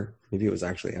before, maybe it was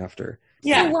actually after.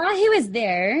 Yeah. So while he was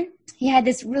there, he had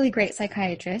this really great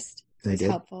psychiatrist. I Who's did.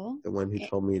 helpful. The one who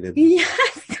told me to.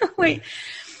 Yes. Wait.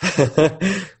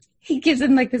 He gives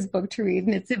him like this book to read,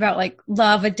 and it's about like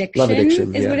love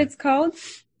addiction, is what it's called.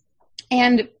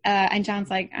 And John's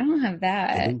like, I don't have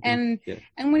that. And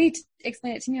when he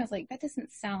explained it to me, I was like, that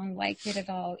doesn't sound like it at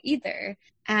all either.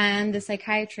 And the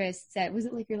psychiatrist said, was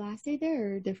it like your last day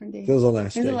there or a different day? It was the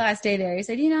last day. It was the last day there. He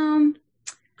said,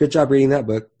 good job reading that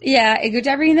book. Yeah, a good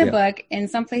job reading the book. In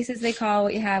some places they call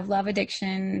what you have love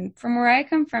addiction. From where I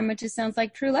come from, it just sounds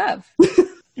like true love.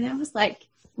 And I was like,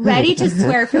 ready to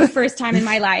swear for the first time in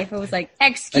my life. I was like,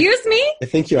 excuse me? I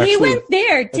think he went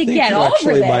there to get over this.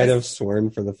 Actually might have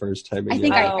sworn for the first time. I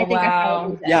think I probably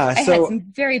did. Yeah, I had some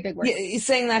very big words. You're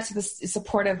saying that to the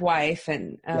supportive wife,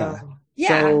 and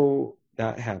So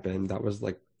that happened. That was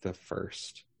like the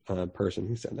first person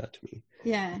who said that to me.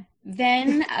 Yeah.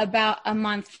 Then about a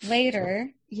month later,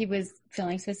 he was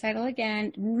feeling suicidal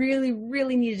again. Really,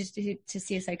 really needed to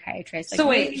see a psychiatrist. So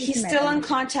wait, he's still in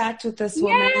contact with this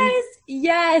woman?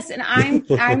 Yes. And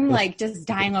I'm like just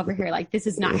dying over here. Like, this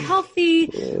is not healthy.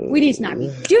 We need to not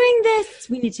be doing this.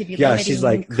 We need to be limiting she's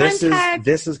like, contact.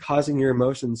 this is causing your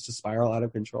emotions to spiral out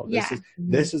of control.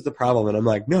 This is the problem. And I'm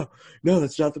like, no,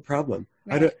 that's not the problem.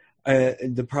 Right.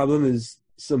 The problem is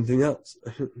something else.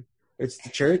 It's the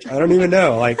church. I don't even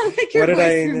know. Like what did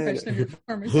I?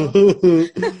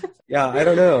 Yeah, I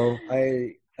don't know.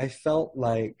 I felt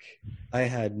like I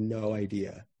had no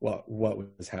idea what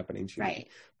was happening to me.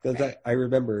 Because I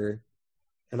remember,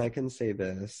 and I can say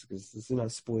this because this is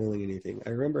not spoiling anything.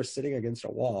 I remember sitting against a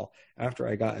wall after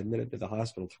I got admitted to the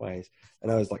hospital twice,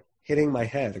 and I was like hitting my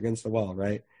head against the wall.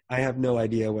 Right. I have no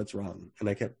idea what's wrong, and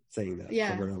I kept saying that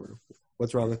over and over.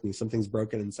 What's wrong with me? Something's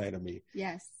broken inside of me.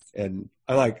 Yes. And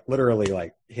I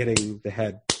literally hitting the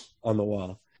head on the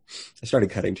wall. I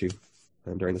started cutting too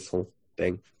during this whole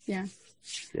thing. Yeah.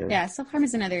 Self-harm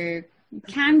is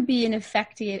can be an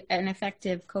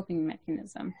effective coping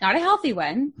mechanism. Not a healthy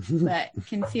one, but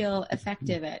can feel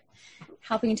effective at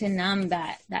helping to numb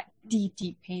that deep,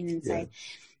 deep pain inside.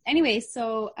 Anyway,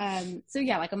 so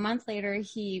like a month later,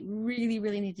 he really,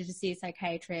 really needed to see a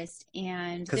psychiatrist,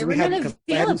 and because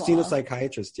I hadn't seen a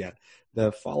psychiatrist yet.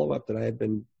 The follow-up that I had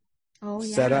been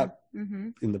set up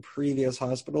in the previous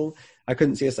hospital, I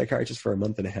couldn't see a psychiatrist for a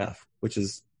month and a half, which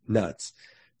is nuts.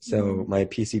 So my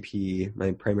PCP,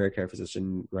 my primary care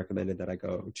physician, recommended that I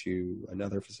go to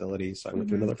another facility. So I went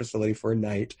to another facility for a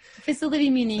night. Facility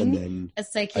meaning and then a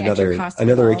psychiatric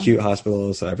hospital. Another acute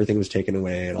hospital. So everything was taken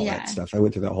away and all that stuff. I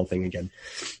went through that whole thing again.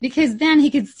 Because then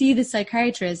he could see the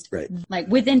psychiatrist right. like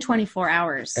within 24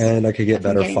 hours. And I could get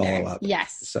better follow-up.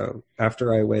 Yes. So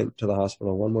after I went to the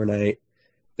hospital one more night,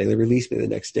 they released me the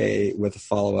next day with a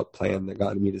follow-up plan that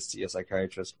got me to see a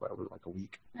psychiatrist for like a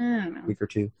week or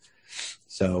two.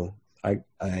 So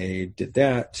I did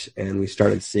that, and we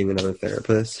started seeing another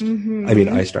therapist.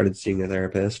 I started seeing a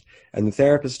therapist, and the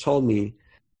therapist told me,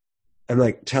 I'm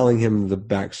like telling him the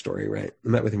backstory, right? I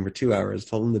met with him for 2 hours,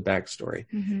 told him the backstory.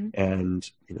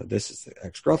 And, this is the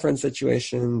ex-girlfriend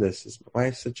situation. This is my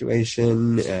wife's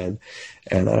situation. And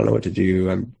I don't know what to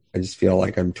do. I just feel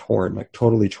like I'm torn, like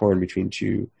totally torn between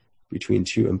two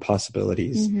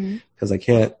impossibilities, because I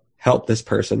can't help this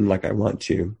person like I want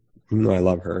to, even though I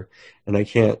love her, and I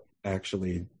can't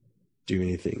actually do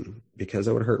anything because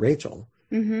it would hurt Rachel.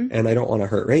 And I don't want to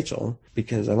hurt Rachel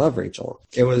because I love Rachel.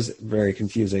 It was very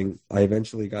confusing. I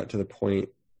eventually got to the point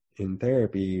in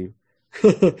therapy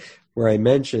where I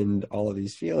mentioned all of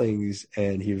these feelings,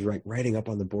 and he was like writing up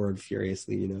on the board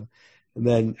furiously, And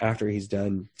then after he's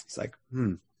done, it's like,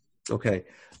 okay,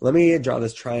 let me draw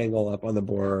this triangle up on the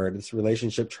board, this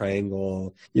relationship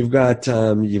triangle. You've got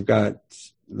the,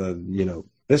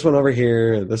 this one over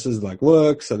here, this is like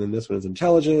looks, and then this one is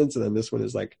intelligence, and then this one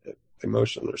is like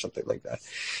emotion or something like that.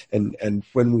 And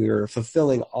when we were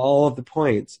fulfilling all of the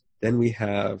points, then we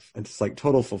have it's like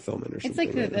total fulfillment or something.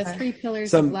 It's like the 3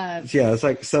 pillars of love. Yeah, it's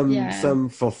like some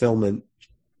fulfillment,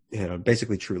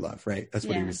 basically true love, right? That's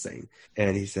what he was saying.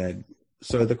 And he said,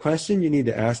 so the question you need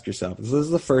to ask yourself, this is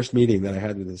the first meeting that I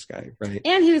had with this guy, right?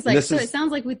 And he was like, it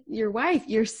sounds like with your wife,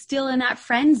 you're still in that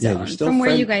friend zone from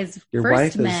where you guys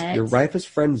first met. Your wife is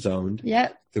friend zoned.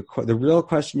 Yep. The real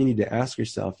question you need to ask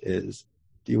yourself is,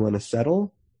 do you want to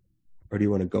settle or do you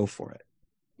want to go for it?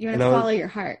 You want to follow your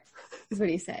heart, is what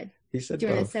he said. He said, do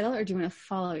you want to settle or do you want to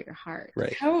follow your heart?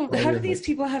 Right. How do these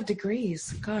people have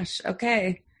degrees? Gosh,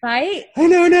 okay. Right? I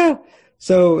know.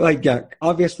 So,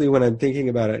 obviously when I'm thinking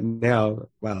about it now,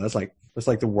 wow, that's like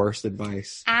the worst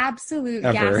advice. Absolute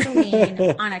ever.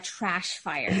 Gasoline on a trash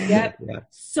fire. Yep. Yeah.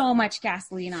 So much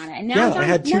gasoline on it. And now I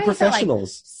had 2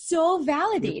 professionals. So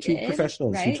validated. 2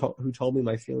 professionals right? who told me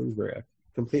my feelings were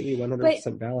completely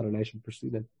 100% valid and I should pursue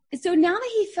them. So now that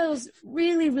he feels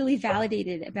really, really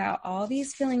validated about all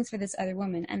these feelings for this other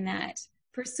woman, and that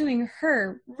pursuing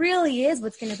her really is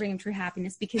what's going to bring him true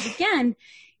happiness, because again,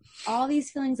 all these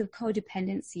feelings of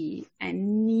codependency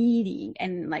and needing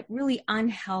and like really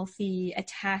unhealthy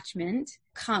attachment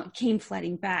came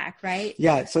flooding back, right?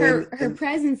 Yeah. So her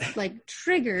presence like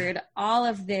triggered all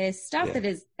of this stuff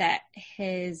that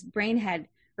his brain had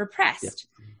repressed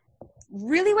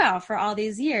really well for all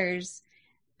these years.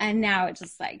 And now it's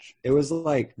just it was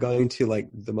like going to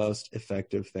the most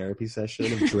effective therapy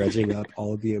session of dredging up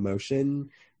all of the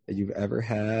emotion that you've ever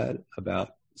had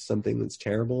about something that's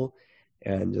terrible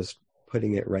and just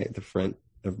putting it right at the front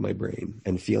of my brain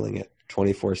and feeling it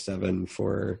 24/7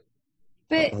 for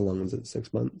how long was it?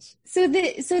 6 months. So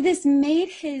this made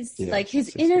his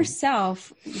his inner months.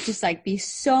 Self just be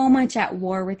so much at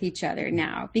war with each other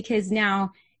now, because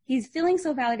now he's feeling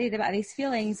so validated about these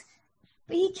feelings.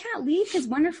 But he can't leave his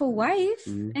wonderful wife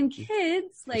and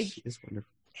kids. It's wonderful.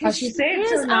 How she say it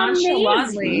so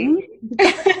nonchalantly.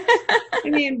 I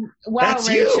mean, wow, that's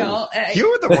Rachel.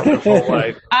 You're the wonderful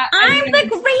wife. I'm the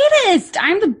greatest.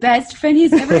 I'm the best friend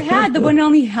he's ever had. The one and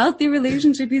only healthy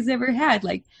relationship he's ever had.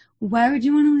 Why would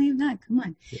you want to leave that? Come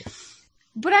on. Yeah.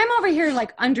 But I'm over here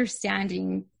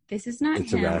understanding this is not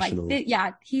him. Irrational.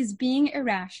 He's being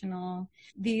irrational.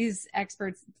 These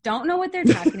experts don't know what they're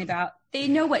talking about. They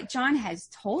know what John has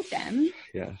told them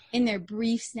in their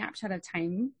brief snapshot of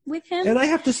time with him. And I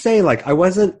have to say, I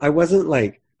wasn't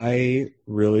I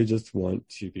really just want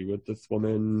to be with this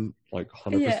woman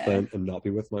 100% and not be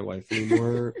with my wife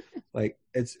anymore.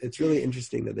 It's really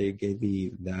interesting that they gave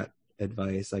me that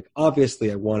advice.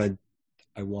 Obviously I wanted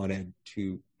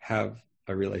to have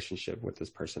a relationship with this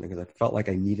person because I felt like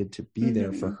I needed to be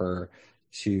there for her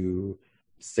to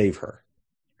save her,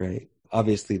 right?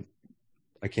 Obviously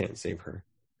I can't save her,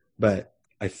 but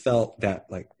I felt that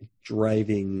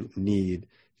driving need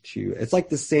to, it's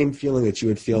the same feeling that you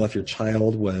would feel if your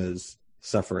child was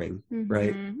suffering,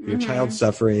 right? Your child's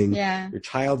suffering, your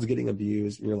child's getting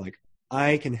abused, and you're like,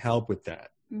 I can help with that.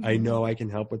 I know I can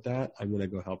help with that. I'm going to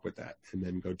go help with that and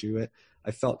then go do it.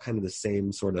 I felt kind of the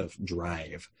same sort of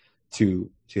drive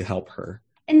to help her.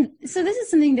 And so this is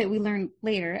something that we learn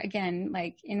later, again,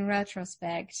 like in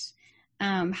retrospect,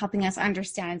 helping us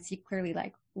understand, see clearly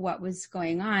like what was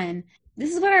going on.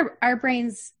 This is what our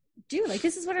brains do. Like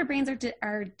this is what our brains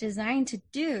are designed to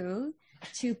do,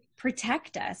 to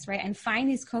protect us, right? And find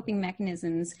these coping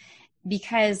mechanisms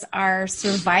because our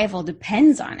survival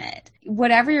depends on it.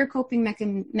 Whatever your coping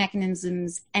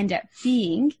mechanisms end up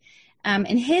being,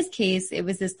 in his case, it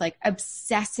was this like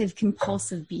obsessive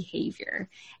compulsive behavior.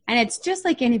 And it's just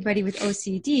like anybody with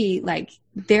OCD, like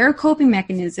their coping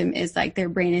mechanism is like their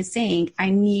brain is saying, I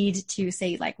need to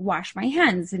say like wash my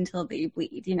hands until they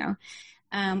bleed, you know,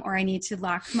 or I need to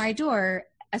lock my door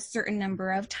a certain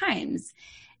number of times.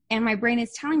 And my brain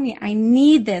is telling me I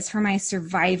need this for my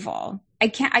survival. I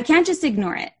can't just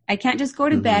ignore it. I can't just go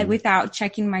to bed without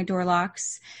checking my door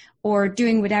locks or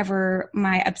doing whatever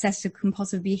my obsessive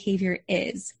compulsive behavior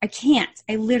is.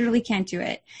 I literally can't do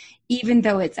it. Even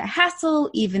though it's a hassle,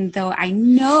 even though I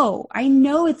know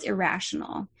it's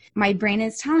irrational. My brain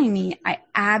is telling me I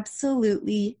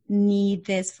absolutely need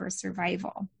this for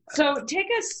survival. So take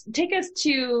us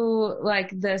to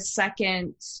like the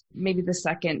second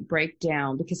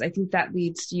breakdown, because I think that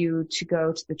leads you to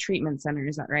go to the treatment center.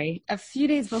 Is that right? A few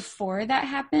days before that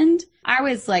happened, I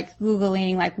was like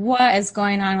Googling like, what is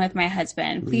going on with my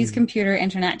husband? Please, computer,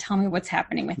 internet, tell me what's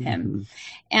happening with him.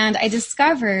 And I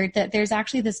discovered that there's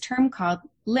actually this term called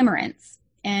limerence.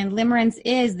 And limerence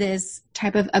is this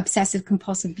type of obsessive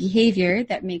compulsive behavior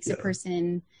that makes a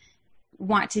person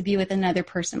want to be with another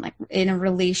person, like in a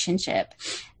relationship.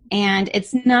 And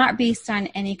it's not based on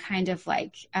any kind of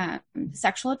like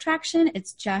sexual attraction.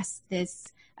 It's just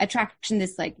this attraction,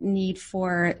 this like need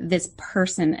for this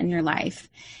person in your life.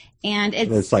 And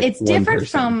it's different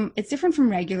from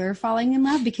regular falling in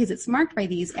love, because it's marked by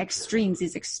these extremes,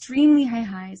 these extremely high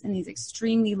highs and these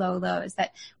extremely low lows,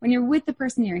 that when you're with the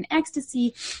person, you're in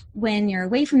ecstasy. When you're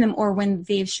away from them, or when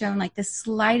they've shown like the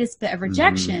slightest bit of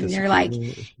rejection, you're like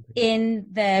in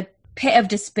the pit of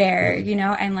despair, you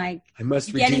know, and like I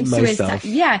must getting redeem myself.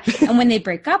 Yeah. And when they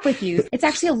break up with you, it's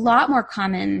actually a lot more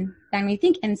common than we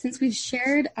think. And since we've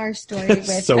shared our story with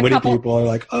so many people are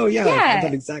like, oh yeah, I had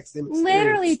that exact same experience.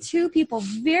 Literally 2 people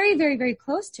very, very, very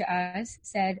close to us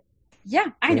said,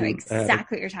 yeah, I know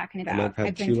exactly what you're talking about. And I've had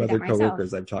I've been 2 other myself.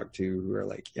 coworkers I've talked to who are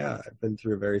like, yeah, I've been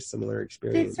through a very similar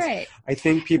experience. That's right. I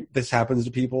think this happens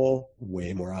to people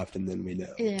way more often than we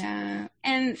know. Yeah.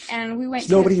 And we went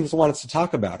Nobody wants to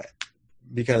talk about it,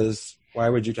 because why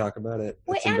would you talk about it?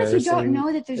 Well, and if you don't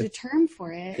know that there's a term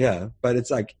for it. Yeah, but it's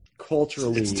like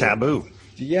culturally, it's taboo.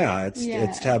 Yeah,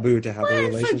 it's taboo to have a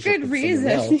relationship. For good with reason.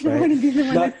 Else, You don't want to be the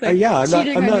one that's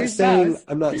like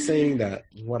I'm not saying that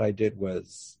what I did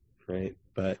was right,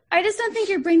 but I just don't think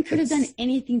your brain could have done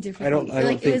anything differently. I feel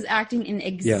like it was acting in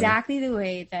exactly the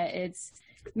way that it's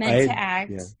meant to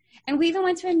act. Yeah. And we even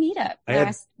went to a meetup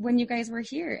when you guys were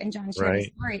here, and John shared a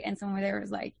story, and someone there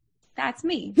was like, that's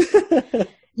me.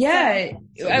 Yeah.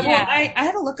 Well, I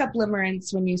had to look up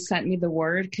limerence when you sent me the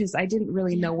word, because I didn't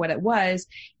really know what it was.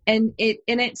 And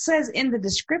it says in the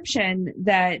description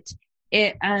that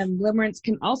limerence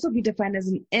can also be defined as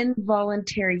an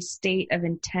involuntary state of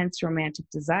intense romantic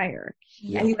desire.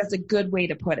 Yes. I think that's a good way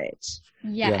to put it.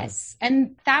 Yes. Yeah.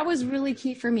 And that was really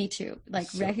key for me too. Like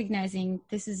recognizing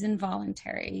this is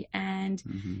involuntary, and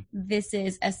this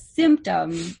is a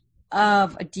symptom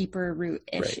of a deeper root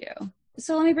issue. Right.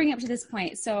 So let me bring it up to this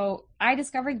point. So I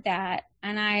discovered that,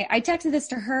 and I texted this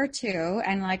to her too,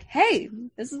 and like, hey,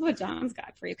 this is what John's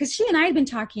got for you. Because she and I had been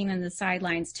talking on the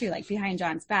sidelines too, like behind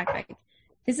John's back, like,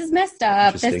 this is messed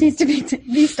up. This needs to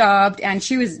be stopped. And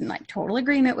she was in like total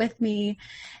agreement with me.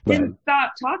 Didn't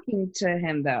stop talking to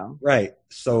him though. Right.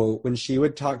 So when she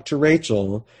would talk to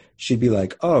Rachel, she'd be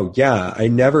like, oh yeah, I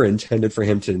never intended for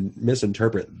him to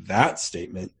misinterpret that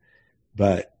statement.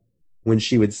 But when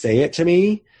she would say it to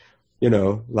me, you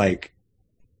know, like,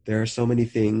 there are so many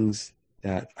things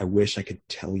that I wish I could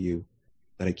tell you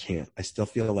that I can't. I still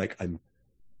feel like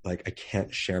I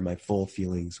can't share my full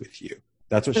feelings with you.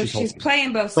 That's what she told me. She's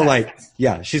playing both sides. So like,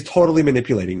 yeah, she's totally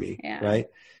manipulating me, right?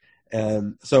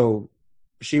 And so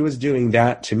she was doing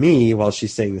that to me while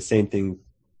she's saying the same thing,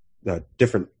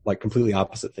 different, like completely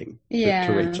opposite thing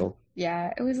to Rachel.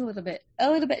 Yeah, it was a little bit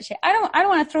shady. I don't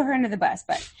want to throw her under the bus,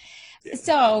 but.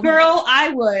 So, girl, I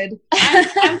would. I'm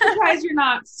surprised you're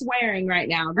not swearing right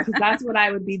now, because that's what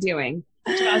I would be doing.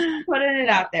 Just putting it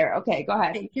out there. Okay, go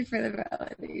ahead. Thank you for the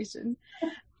validation.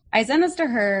 I sent this to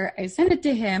her. I sent it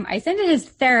to him. I sent it to his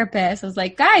therapist. I was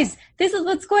like, guys, this is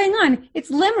what's going on.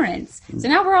 It's limerence. So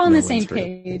now we're all on the same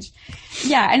page.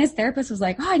 Yeah. And his therapist was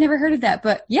like, oh, I never heard of that.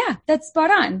 But yeah, that's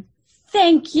spot on.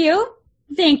 Thank you.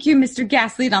 Thank you, Mr.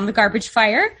 Gas Lead on the garbage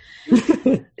fire.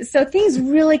 So things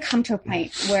really come to a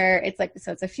point where it's like,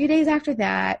 so it's a few days after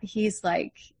that, he's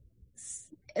like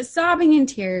sobbing in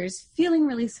tears, feeling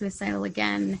really suicidal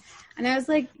again. And I was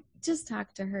like, just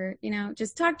talk to her,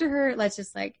 just talk to her. Let's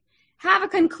just like have a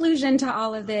conclusion to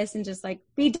all of this and just like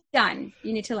be done.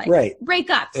 You need to like break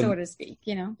up, so to speak,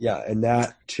 Yeah. And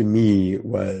that to me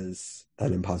was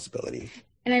an impossibility.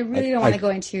 And I really don't want to go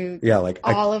into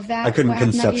all of that. I couldn't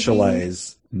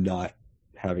conceptualize not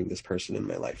having this person in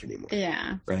my life anymore.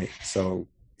 Yeah. Right. So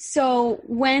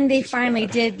when they finally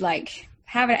did like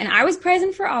have it, and I was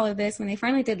present for all of this, when they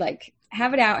finally did like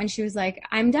have it out, and she was like,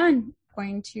 I'm done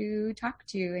going to talk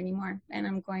to you anymore. And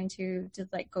I'm going to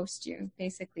just like ghost you,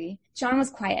 basically. John was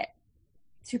quiet,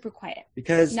 super quiet.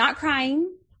 Because not crying,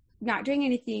 not doing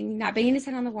anything, not banging his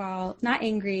head on the wall, not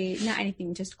angry, not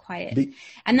anything, just quiet.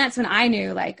 And that's when I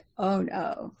knew like, oh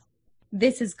no,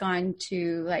 this has gone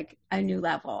to like a new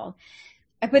level.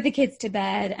 I put the kids to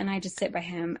bed and I just sit by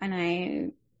him and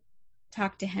I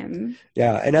talk to him.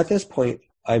 Yeah. And at this point,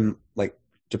 I'm like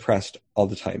depressed all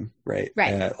the time, right?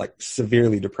 Right. Like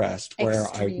severely depressed, where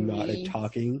Extremely.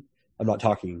 I'm not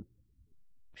talking,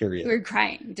 period. We're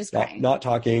crying, just crying. Not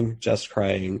talking, just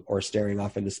crying, or staring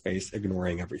off into space,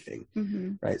 ignoring everything.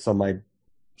 Mm-hmm. Right. So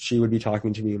she would be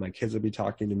talking to me, my kids would be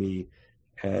talking to me,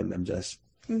 and I'm just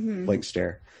blank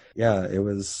stare. Yeah, it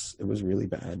was really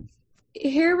bad.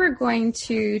 Here we're going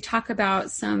to talk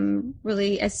about some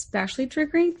really especially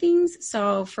triggering things.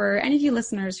 So for any of you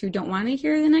listeners who don't want to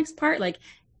hear the next part, like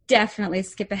definitely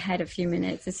skip ahead a few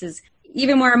minutes. This is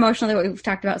even more emotional than what we've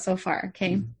talked about so far.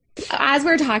 Okay. Mm-hmm. As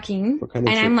we're talking,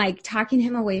 I'm like talking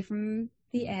him away from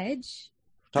the edge.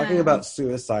 Talking about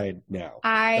suicide now.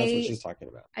 That's what she's talking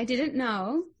about. I didn't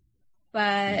know,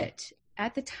 but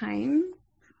at the time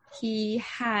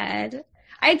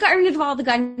I got rid of all the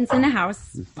guns in the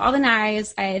house, all the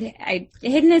knives. I'd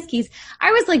hidden his keys.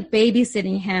 I was like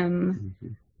babysitting him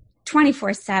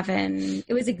 24/7.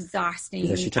 It was exhausting.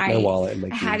 Yeah, she took my wallet and my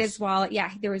keys. I had his wallet.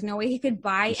 Yeah, there was no way he could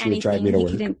buy anything. He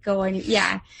couldn't go any.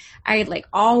 Yeah, I had like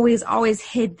always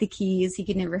hid the keys. He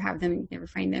could never have them. He could never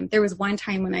find them. There was one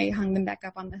time when I hung them back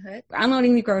up on the hook,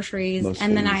 unloading the groceries,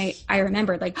 then I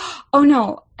remembered like, oh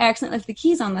no, I accidentally left the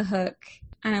keys on the hook,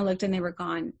 and I looked and they were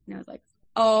gone, and I was like,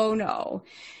 oh no.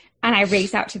 And I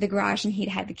raced out to the garage and he'd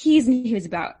had the keys and he was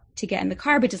about to get in the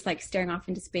car, but just like staring off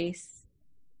into space.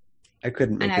 I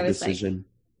couldn't make a decision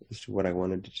as to what I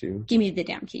wanted to do. Give me the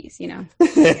damn keys,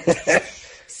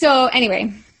 So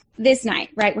anyway, this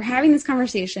night, right, we're having this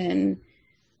conversation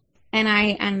and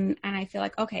I feel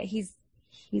like, okay, he's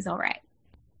all right.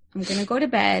 I'm going to go to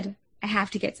bed. I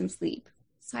have to get some sleep.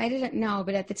 So I didn't know,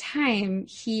 but at the time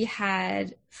he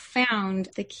had found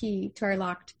the key to our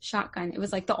locked shotgun. It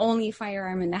was like the only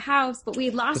firearm in the house, but we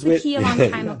had lost the key a long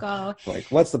time ago. Like,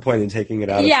 what's the point in taking it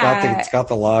out? Yeah. It's got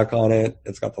the lock on it.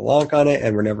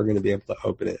 And we're never going to be able to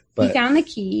open it. But he found the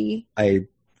key. I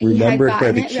remembered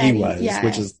where the key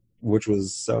was, which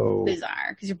was so bizarre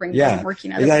because your brain wasn't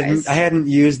working otherwise. I hadn't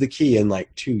used the key in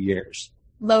like 2 years.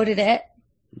 Loaded it.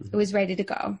 It was ready to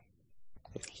go.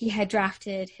 He had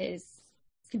drafted his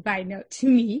goodbye note to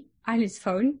me on his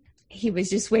phone. He was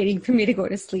just waiting for me to go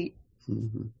to sleep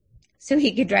so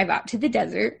he could drive out to the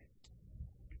desert.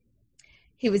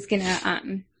 He was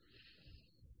gonna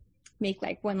make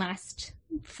like one last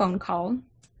phone call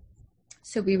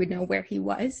so we would know where he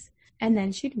was and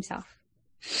then shoot himself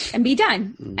and be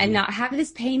done and not have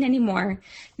this pain anymore,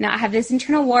 not have this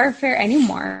internal warfare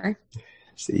anymore.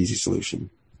 It's the easy solution.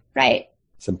 Right.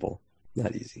 Simple,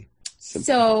 not easy. Simple.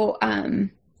 So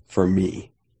for me.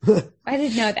 I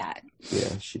didn't know that.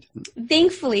 Yeah, she didn't.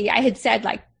 Thankfully, I had said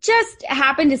just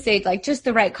happened to say just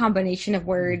the right combination of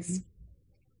words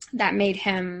that made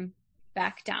him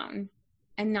back down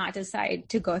and not decide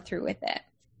to go through with it.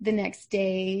 The next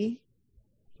day,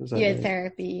 you had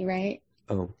therapy, right?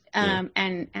 Oh. Yeah.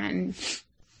 And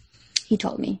he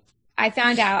told me. I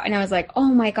found out and I was like, oh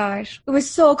my gosh, it was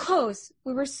so close.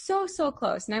 We were so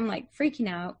close. And I'm like freaking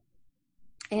out.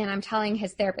 And I'm telling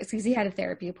his therapist, because he had a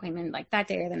therapy appointment like that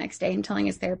day or the next day, I'm telling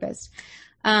his therapist,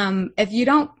 if you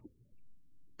don't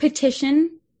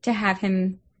petition to have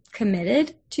him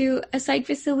committed to a psych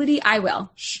facility, I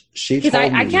will. Because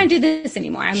I can't do this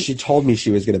anymore. She told me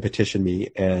she was going to petition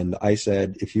me, and I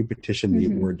said, if you petition me,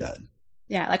 we're done.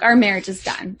 Yeah, our marriage is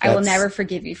done. I will never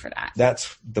forgive you for that.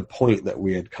 That's the point that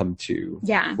we had come to,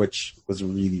 which was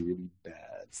really, really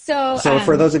bad. So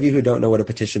for those of you who don't know what a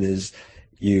petition is,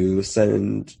 you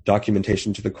send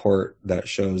documentation to the court that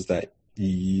shows that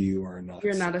you're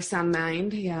not of sound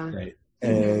mind. Yeah. Right.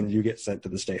 And you get sent to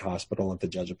the state hospital if the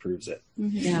judge approves it.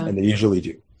 Yeah. And they usually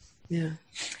do. Yeah.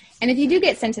 And if you do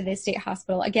get sent to the state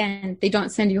hospital, again, they don't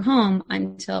send you home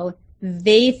until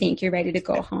they think you're ready to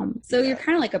go home. So you're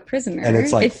kind of like a prisoner. And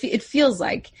it's like it feels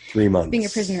like 3 months. being a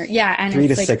prisoner. Yeah. And 3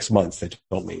 to it's like, 6 months, they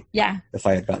told me. Yeah. If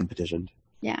I had gotten petitioned.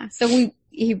 Yeah. So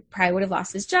he probably would have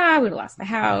lost his job, would have lost the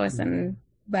house,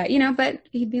 but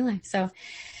he'd be alive.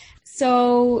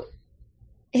 So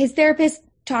his therapist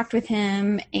talked with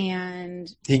him,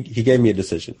 and he gave me a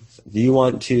decision. So, do you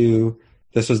want to?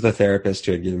 This was the therapist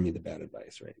who had given me the bad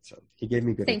advice, right? So he gave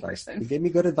me good Same advice. person. He gave me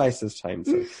good advice this time,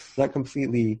 so not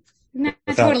completely not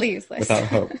without, totally useless. without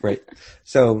hope, right?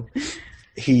 So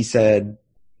he said,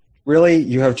 really,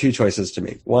 you have 2 choices to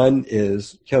make. One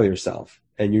is kill yourself,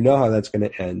 and you know how that's going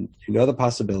to end. You know the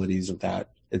possibilities of that.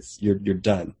 You're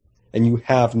done, and you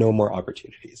have no more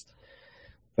opportunities.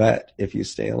 But if you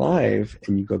stay alive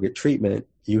and you go get treatment,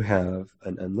 you have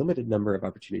an unlimited number of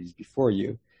opportunities before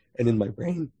you. And in my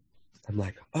brain, I'm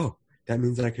like, oh, that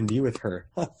means I can be with her.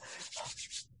 That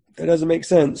doesn't make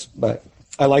sense, but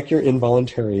I like your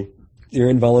involuntary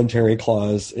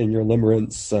clause in your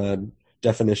limerence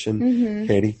definition,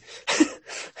 Katie.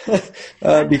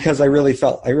 Because I really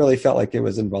felt like it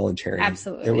was involuntary.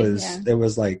 Absolutely. It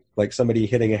was like somebody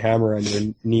hitting a hammer on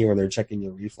your knee when they're checking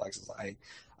your reflexes.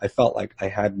 I felt like I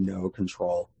had no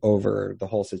control over the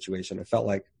whole situation. I felt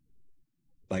like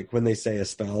when they say a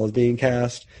spell is being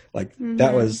cast,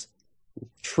 that was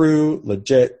true,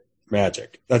 legit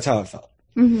magic. That's how it felt.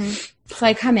 So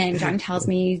I come in, John tells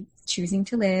me choosing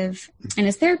to live, and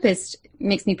his therapist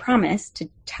makes me promise to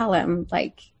tell him,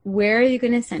 where are you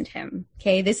going to send him?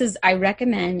 Okay, I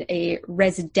recommend a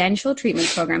residential treatment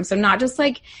program. So not just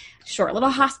short little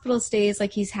hospital stays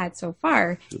like he's had so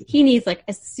far. He needs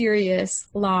a serious,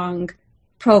 long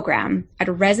program at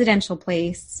a residential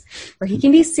place where he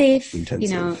can be safe.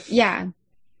 Intensive.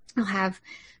 I'll have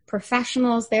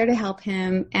professionals there to help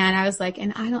him. And I was like,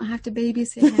 and I don't have to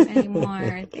babysit him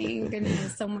anymore. Thank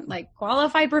goodness. Someone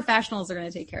qualified professionals are going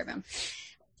to take care of him.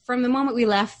 From the moment we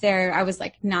left there, I was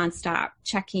nonstop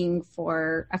checking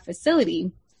for a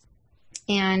facility,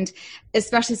 and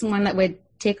especially someone that would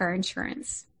take our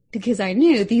insurance, because I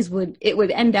knew it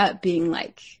would end up being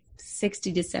 $60,000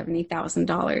 to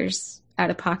 $70,000 out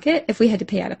of pocket if we had to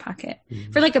pay out of pocket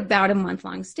for about a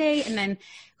month-long stay. And then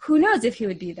who knows if he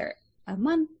would be there a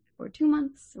month or 2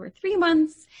 months or 3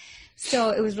 months. So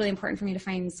it was really important for me to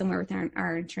find somewhere within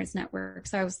our insurance network.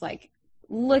 So I was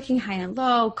looking high and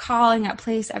low, calling up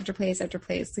place after place after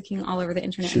place, looking all over the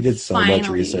internet. She did so much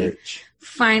research.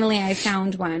 Finally, I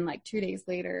found one 2 days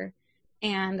later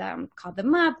and called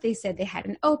them up. They said they had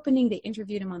an opening. They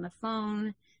interviewed him on the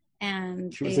phone.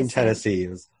 And she was in Tennessee.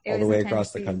 It was all the way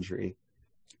across the country.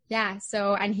 Yeah.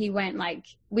 So, and he went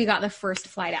we got the first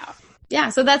flight out. Yeah.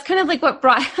 So that's kind of what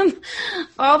brought him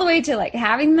all the way to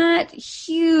having that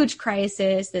huge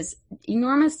crisis, this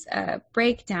enormous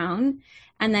breakdown,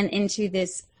 and then into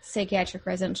this psychiatric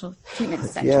residential treatment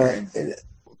center. Yeah.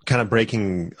 Kind of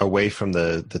breaking away from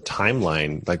the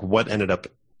timeline, what ended up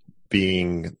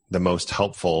being the most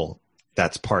helpful?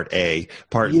 That's part A.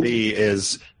 Part B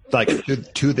is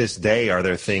to this day, are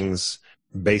there things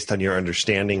based on your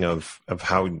understanding of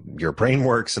how your brain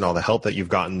works and all the help that you've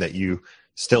gotten that you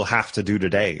still have to do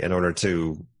today in order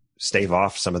to stave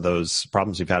off some of those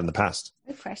problems you've had in the past?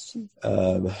 Good question.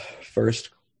 First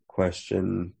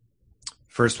question.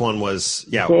 First one was,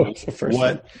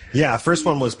 first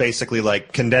one was basically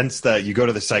condense that you go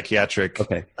to the psychiatric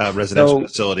residential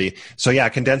facility. So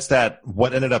condense that.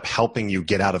 What ended up helping you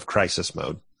get out of crisis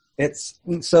mode? There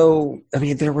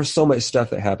was so much stuff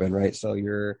that happened, right? So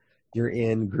you're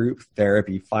in group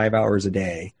therapy 5 hours a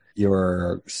day.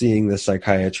 You're seeing the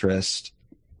psychiatrist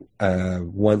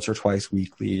once or twice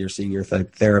weekly. You're seeing your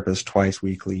therapist twice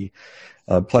weekly.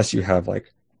 Plus you have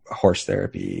horse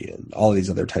therapy and all these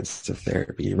other types of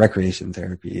therapy, recreation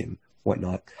therapy and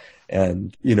whatnot.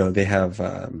 And, they have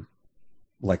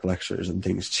lectures and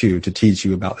things too, to teach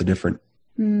you about the different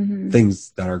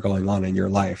things that are going on in your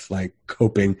life, like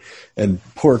coping and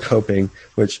poor coping,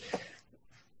 which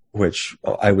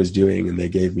I was doing. And they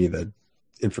gave me the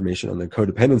information on the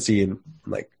codependency, and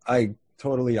I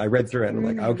read through it and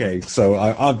I'm okay, so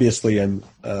I obviously am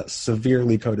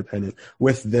severely codependent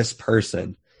with this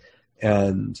person.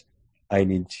 And I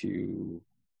need to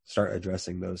start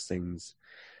addressing those things.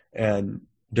 And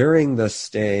during the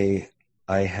stay,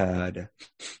 I had,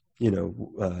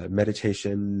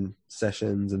 meditation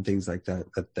sessions and things like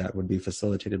that would be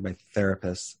facilitated by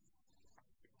therapists.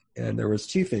 And there was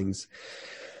 2 things,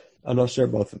 and I'll share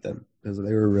both of them because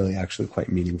they were really actually quite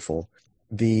meaningful.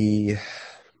 The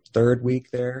 3rd week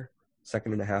there,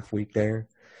 2.5 week there,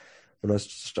 when I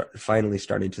was finally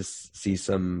starting to see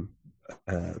some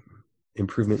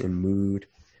improvement in mood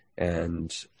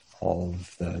and all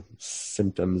of the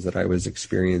symptoms that I was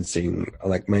experiencing,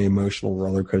 like my emotional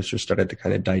roller coaster started to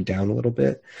kind of die down a little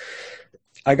bit.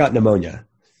 I got pneumonia,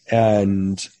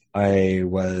 and I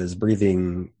was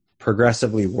breathing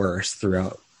progressively worse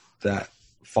throughout that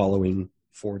following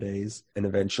 4 days. And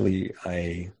eventually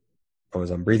I was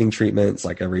on breathing treatments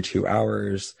like every 2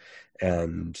 hours,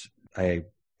 and I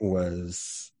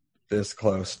was this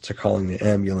close to calling the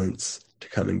ambulance to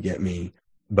come and get me,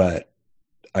 but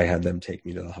I had them take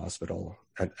me to the hospital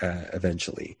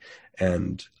eventually.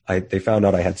 And they found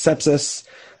out I had sepsis.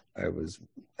 I was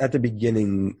at the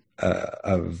beginning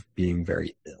of being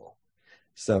very ill.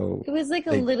 So it was like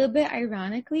a little bit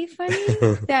ironically funny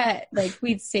that like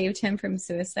we'd saved him from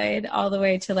suicide all the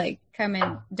way to like come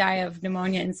and die of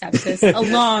pneumonia and sepsis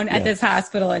alone at this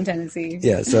hospital in Tennessee.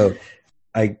 Yeah. So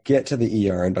I get to the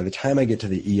ER, and by the time I get to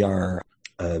the ER,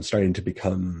 I'm starting to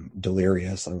become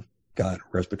delirious. I've got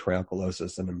respiratory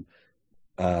alkalosis, and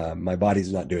my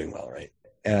body's not doing well, right?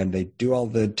 And they do all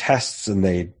the tests, and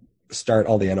they start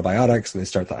all the antibiotics, and they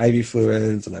start the IV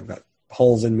fluids, and I've got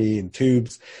holes in me and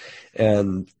tubes.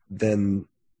 And then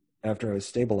after I was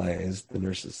stabilized, the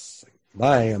nurse is like,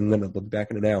 bye, I'm going to be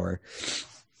back in an hour.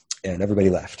 And everybody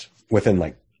left within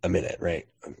like a minute, right?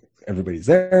 Everybody's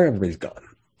there, everybody's gone.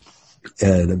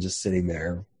 And I'm just sitting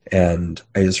there, and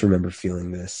I just remember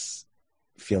feeling this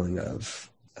feeling of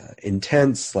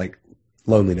intense like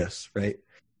loneliness, right?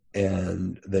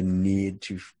 And the need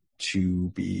to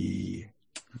be,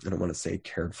 I don't want to say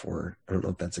cared for. I don't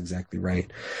know if that's exactly right.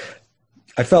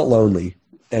 I felt lonely,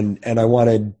 and I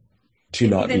wanted to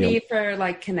not the be need for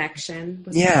like connection.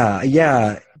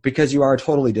 Yeah, because you are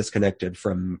totally disconnected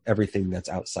from everything that's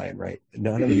outside, right?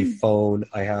 Not any phone.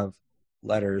 I have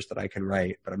letters that I can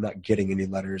write, but I'm not getting any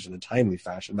letters in a timely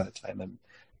fashion by the time I'm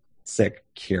sick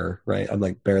here, right? I'm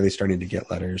like barely starting to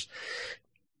get letters.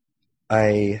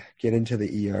 I get into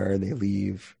the ER and they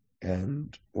leave,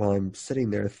 and while I'm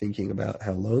sitting there thinking about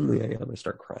how lonely I am, I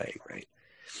start crying, right?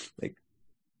 Like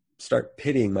start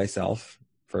pitying myself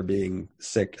for being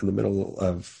sick in the middle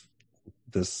of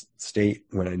this state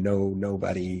when I know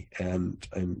nobody, and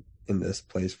I'm in this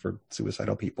place for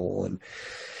suicidal people, and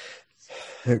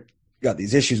I got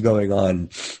these issues going on.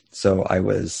 So I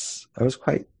was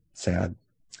quite sad.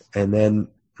 And then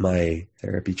my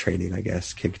therapy training, I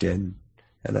guess, kicked in,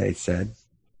 and I said,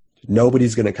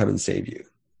 nobody's going to come and save you.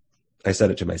 I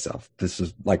said it to myself. This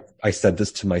is like, I said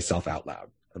this to myself out loud.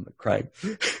 I'm like crying.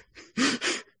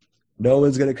 No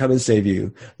one's going to come and save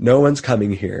you. No one's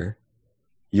coming here.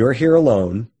 You're here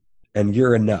alone, and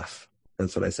you're enough.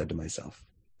 That's what I said to myself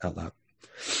out loud.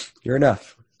 You're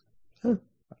enough. Huh.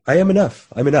 I am enough.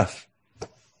 I'm enough.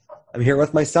 I'm here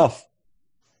with myself.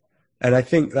 And I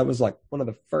think that was like one of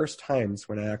the first times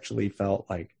when I actually felt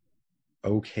like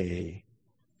okay,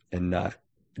 and not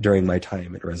during my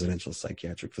time at a residential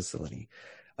psychiatric facility.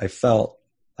 I felt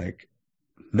like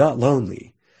not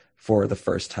lonely for the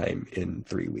first time in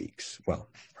 3 weeks. Well,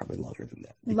 probably longer than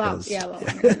that. Because, longer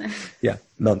than that. Yeah,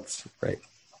 months, right?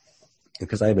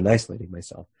 Because I've been isolating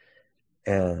myself.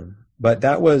 But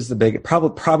that was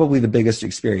probably the biggest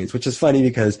experience, which is funny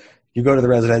because you go to the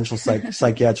residential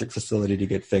psychiatric facility to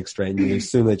get fixed, right? And you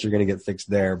assume that you're going to get fixed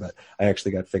there, but I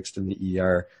actually got fixed in the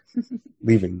ER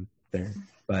leaving there.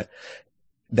 But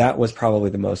that was probably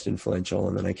the most influential.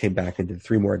 And then I came back and did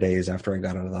 3 more days after I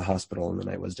got out of the hospital, and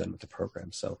then I was done with the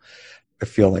program. So I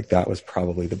feel like that was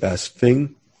probably the best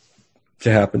thing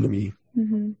to happen to me.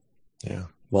 Mm-hmm. Yeah,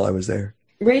 while I was there.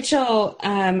 Rachel,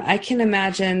 I can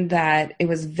imagine that it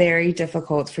was very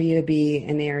difficult for you to be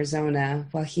in Arizona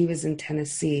while he was in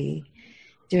Tennessee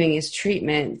doing his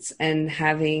treatments and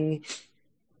having,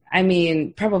 I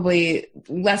mean, probably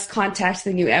less contact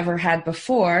than you ever had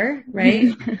before,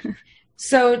 right?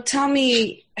 So tell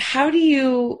me, how do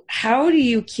you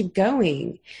keep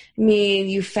going? I mean,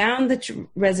 you found the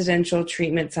residential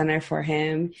treatment center for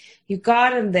him. You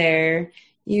got him there.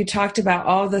 You talked about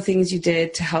all the things you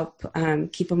did to help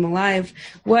keep him alive.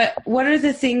 What are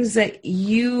the things that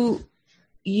you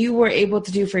were able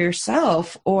to do for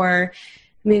yourself? Or,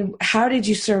 I mean, how did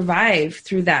you survive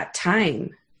through that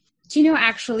time? Do you know,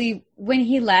 actually, when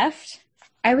he left,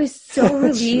 I was so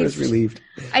relieved. She was relieved.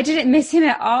 I didn't miss him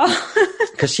at all.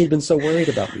 Because she'd been so worried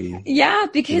about me. Yeah,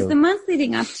 because the months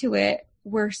leading up to it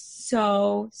were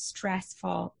so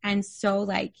stressful and so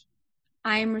like,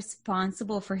 I'm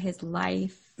responsible for his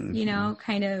life, you know,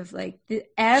 kind of like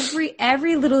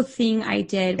every little thing I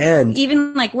did, and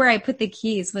even like where I put the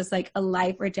keys was like a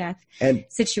life or death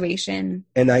situation.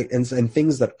 And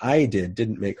things that I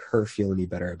didn't make her feel any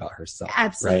better about herself.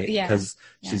 Absolutely. Right? Yeah. Because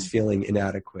she's feeling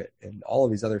inadequate and all of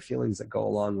these other feelings that go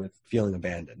along with feeling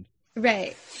abandoned.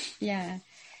 Right. Yeah.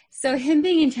 So him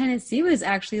being in Tennessee was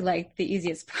actually like the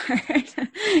easiest part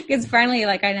because finally,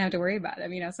 like, I didn't have to worry about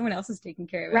him. You know, someone else was taking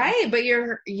care of it. Right, but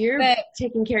you're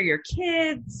taking care of your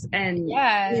kids, and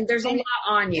yeah, I mean, there's a lot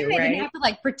on you, I right? didn't have to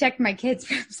like protect my kids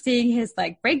from seeing his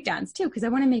like breakdowns too, because I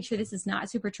want to make sure this is not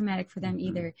super traumatic for them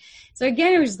either. So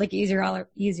again, it was just like easier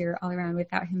all around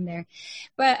without him there.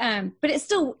 But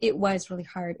it was really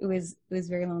hard. It was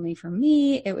very lonely for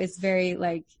me. It was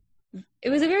it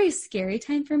was a very scary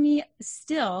time for me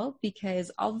still, because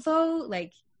although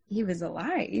like he was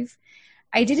alive,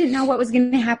 I didn't know what was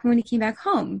going to happen when he came back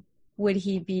home. Would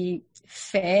he be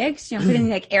fixed? You know, putting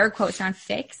like air quotes on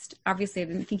fixed. Obviously, I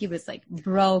didn't think he was like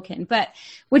broken, but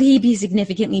would he be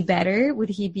significantly better? Would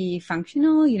he be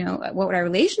functional? You know, what would our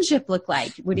relationship look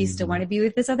like? Would he still want to be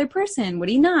with this other person? Would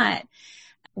he not?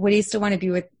 Would he still want to be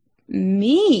with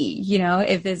me? You know,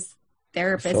 if this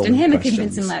therapist and him had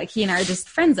convinced him like he and I are just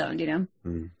friend zoned, you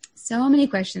know? So many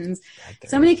questions,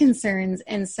 so many concerns.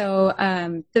 And so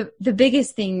the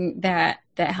biggest thing that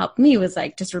helped me was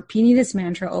like just repeating this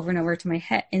mantra over and over to my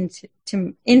head,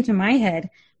 into my head,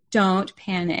 don't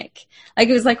panic. Like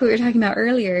it was like what we were talking about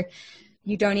earlier.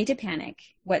 You don't need to panic.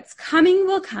 What's coming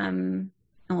will come,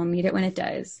 and we'll meet it when it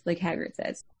does, like Hagrid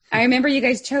says. I remember you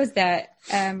guys chose that,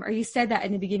 or you said that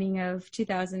in the beginning of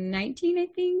 2019, I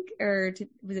think, or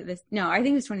was it this? No, I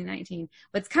think it was 2019.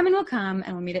 What's coming will come,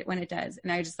 and we'll meet it when it does.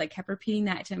 And I just like kept repeating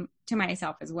that to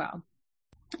myself as well.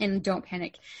 And don't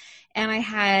panic. And I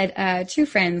had 2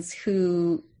 friends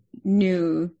who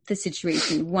knew the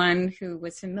situation. One who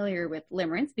was familiar with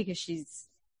limerence because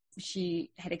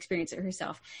she had experienced it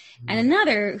herself, and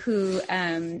another who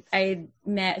I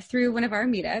met through one of our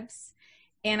meetups.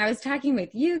 And I was talking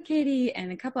with you, Katie,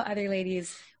 and a couple other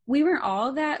ladies. We weren't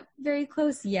all that very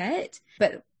close yet,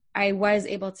 but I was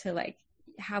able to like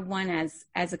have one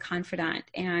as a confidant,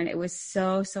 and it was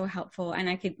so helpful. And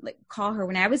I could like call her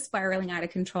when I was spiraling out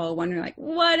of control, wondering like,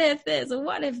 what if this,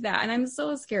 what if that? And I'm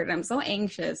so scared, I'm so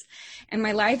anxious, and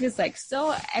my life is like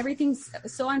everything's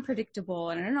so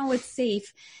unpredictable, and I don't know what's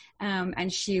safe.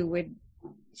 And she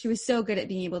was so good at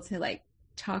being able to like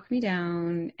talk me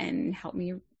down and help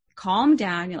me calm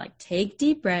down. You're like, take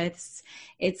deep breaths.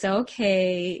 It's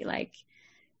okay. Like,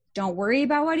 don't worry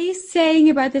about what he's saying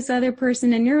about this other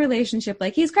person in your relationship.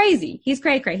 Like, he's crazy. He's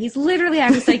cray. He's literally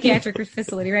at a psychiatric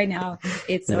facility right now.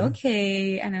 It's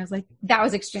okay. And I was like, that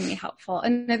was extremely helpful.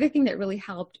 Another thing that really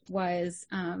helped was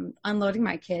unloading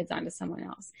my kids onto someone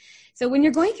else. So when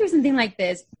you're going through something like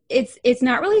this, it's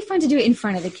not really fun to do it in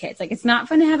front of the kids. Like, it's not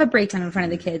fun to have a breakdown in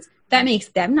front of the kids. That makes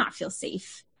them not feel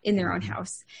safe in their own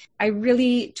house. I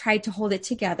really tried to hold it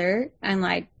together and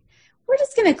like, we're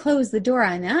just going to close the door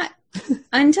on that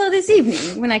until this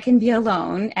evening when I can be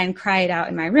alone and cry it out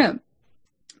in my room.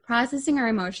 Processing our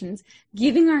emotions,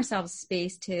 giving ourselves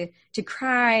space to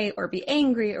cry or be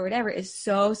angry or whatever is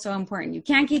so important. You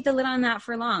can't keep the lid on that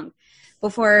for long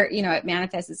before, you know, it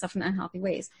manifests itself in unhealthy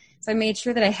ways. So I made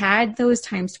sure that I had those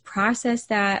times to process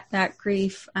that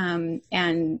grief and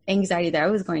anxiety that I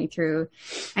was going through,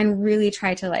 and really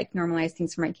try to like normalize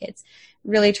things for my kids.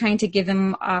 Really trying to give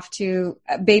them off to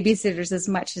babysitters as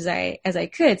much as I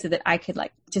could, so that I could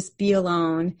like just be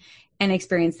alone and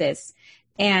experience this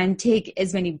and take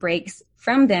as many breaks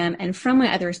from them and from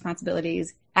my other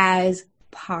responsibilities as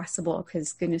possible,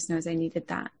 because goodness knows I needed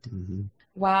that. Mm-hmm.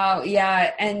 Wow.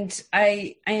 Yeah. And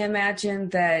I imagine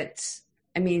that,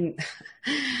 I mean,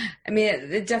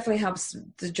 it definitely helps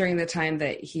during the time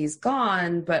that he's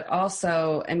gone, but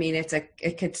also, I mean, it's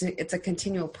a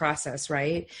continual process,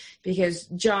 right? Because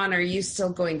John, are you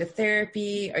still going to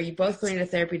therapy? Are you both going to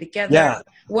therapy together? Yeah.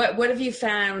 What have you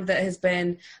found that has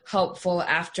been helpful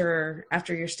after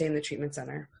your stay in the treatment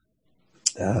center?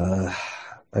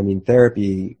 I mean,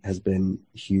 therapy has been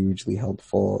hugely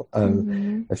helpful.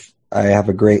 I have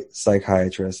a great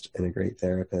psychiatrist and a great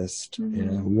therapist.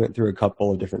 And we went through a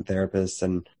couple of different therapists,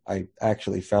 and I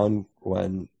actually found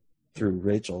one through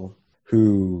Rachel,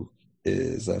 who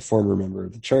is a former member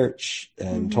of the church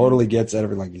and totally gets it.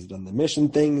 Like, he's done the mission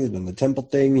thing, he's done the temple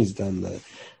thing, he's done the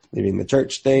leaving the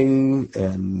church thing,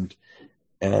 and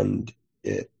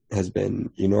it has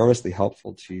been enormously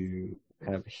helpful to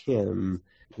have him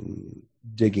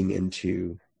digging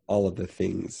into all of the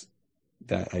things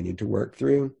that I need to work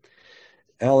through.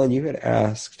 Alan, you had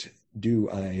asked, do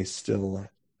I still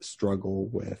struggle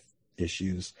with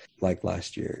issues like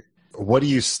last year? What do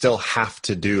you still have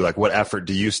to do? Like, what effort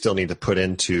do you still need to put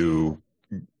into,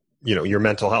 you know, your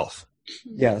mental health?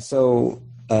 Yeah. So,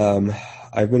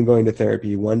 I've been going to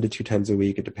therapy 1 to 2 times a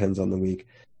week. It depends on the week.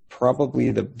 Probably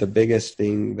the biggest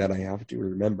thing that I have to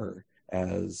remember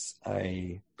as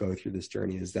I go through this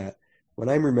journey is that when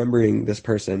I'm remembering this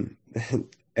person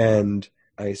and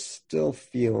I still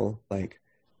feel like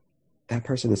that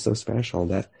person is so special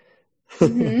that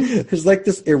there's like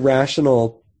this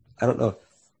irrational, I don't know,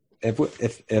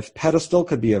 if pedestal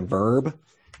could be a verb,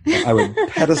 I would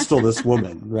pedestal this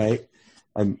woman, right?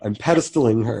 I'm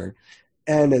pedestaling her.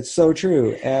 And it's so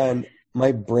true. And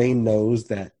my brain knows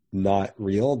that not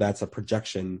real. That's a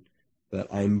projection that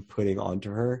I'm putting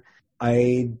onto her.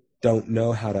 I don't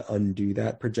know how to undo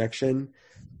that projection.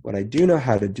 What I do know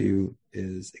how to do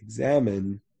is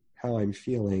examine how I'm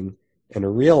feeling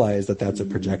and realize that that's a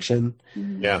projection.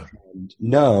 Yeah. And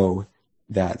know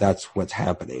that that's what's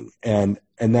happening. And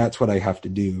that's what I have to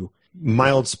do.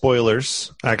 Mild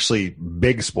spoilers, actually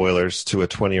big spoilers to a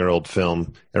 20-year-old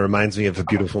film. It reminds me of A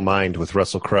Beautiful Mind with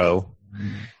Russell Crowe,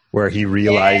 where he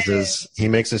realizes, he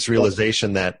makes this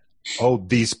realization that, oh,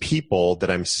 these people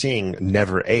that I'm seeing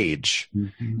never age.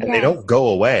 And they don't go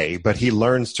away, but he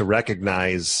learns to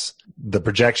recognize the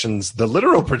projections, the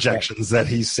literal projections that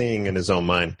he's seeing in his own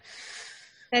mind.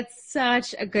 That's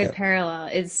such a good parallel.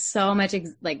 It's so much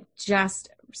like just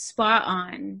spot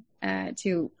on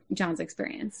to John's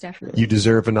experience. Definitely. You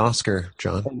deserve an Oscar,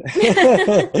 John.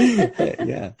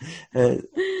 Yeah.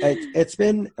 It's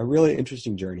been a really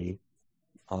interesting journey,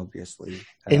 obviously.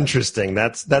 Interesting.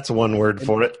 That's one word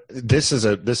for it. This is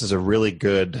a really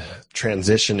good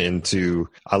transition into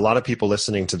a lot of people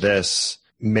listening to this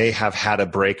may have had a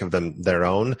break of their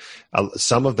own.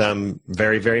 Some of them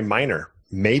very, very minor.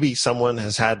 Maybe someone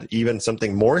has had even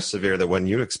something more severe than when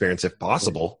you experience, if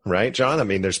possible, right, John? I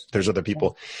mean, there's other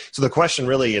people. So the question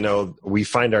really, we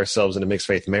find ourselves in a mixed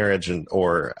faith marriage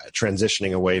or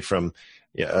transitioning away from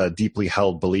a deeply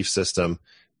held belief system,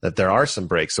 that there are some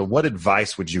breaks. So what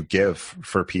advice would you give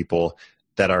for people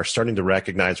that are starting to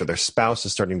recognize, or their spouse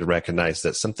is starting to recognize,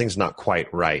 that something's not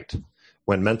quite right?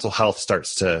 When mental health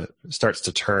starts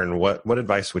to turn, what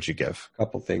advice would you give? A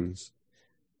couple things.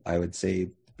 I would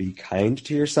say, be kind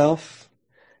to yourself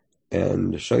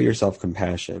and show yourself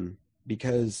compassion,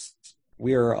 because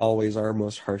we are always our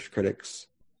most harsh critics.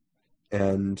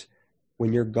 And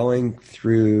when you're going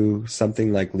through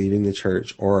something like leaving the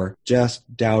church or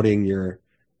just doubting your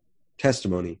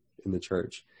testimony in the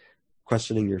church,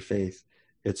 questioning your faith,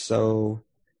 it's so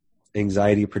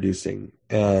anxiety producing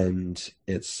and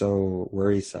it's so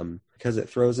worrisome, because it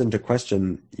throws into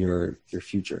question your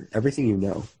future, everything you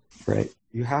know, right?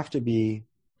 You have to be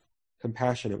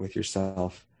compassionate with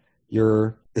yourself.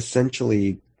 You're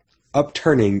essentially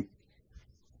upturning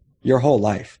your whole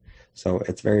life. So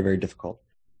it's very, very difficult.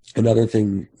 Another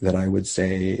thing that I would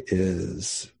say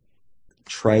is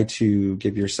try to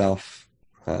give yourself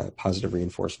positive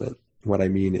reinforcement. What I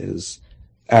mean is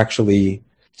actually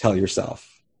tell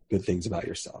yourself good things about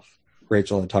yourself.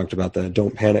 Rachel had talked about the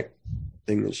don't panic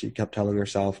thing that she kept telling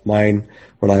herself. Mine,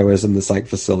 when I was in the psych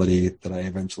facility, that I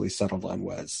eventually settled on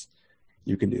was,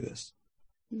 you can do this.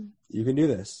 You can do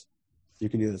this. You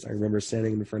can do this. I remember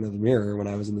standing in front of the mirror when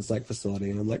I was in the psych facility,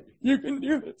 and I'm like, you can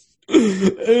do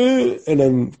this. And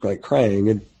I'm like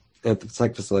crying at the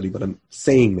psych facility, but I'm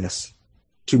saying this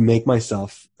to make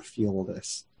myself feel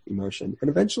this emotion. And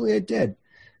eventually I did.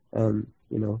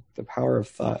 The power of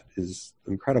thought is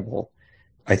incredible.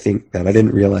 I think that I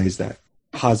didn't realize that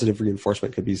positive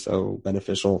reinforcement could be so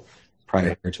beneficial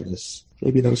prior to this.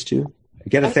 Maybe those two.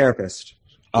 Get a therapist.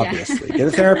 Obviously. Get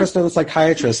a therapist and a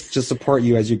psychiatrist to support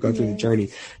you as you go through the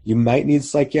journey. You might need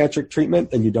psychiatric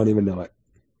treatment and you don't even know it.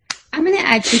 I'm going to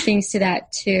add two things to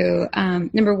that too.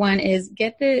 Number one is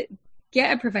get a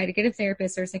provider, get a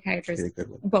therapist or a psychiatrist,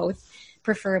 both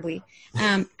preferably,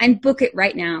 and book it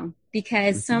right now,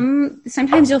 because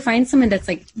sometimes you'll find someone that's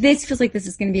like, this feels like this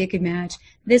is going to be a good match.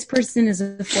 This person is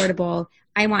affordable.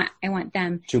 I want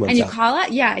them. 2 months and you out. Call up.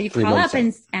 Yeah. You call up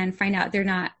and find out they're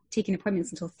not taking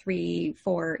appointments until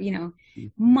 3-4,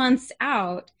 months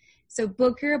out. So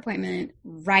book your appointment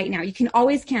right now. You can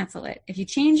always cancel it. If you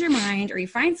change your mind or you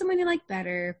find someone you like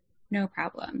better, no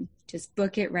problem. Just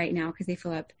book it right now because they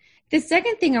fill up. The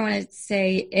second thing I want to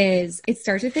say is it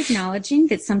starts with acknowledging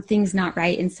that something's not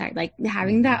right inside. Like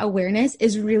having that awareness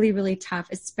is really, really tough,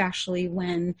 especially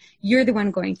when you're the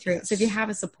one going through it. So if you have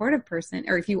a supportive person,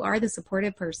 or if you are the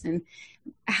supportive person,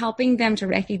 helping them to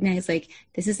recognize, like,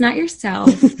 this is not yourself.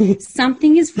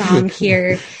 Something is wrong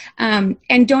here. And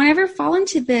don't ever fall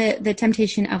into the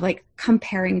temptation of like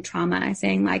comparing trauma,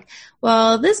 saying like,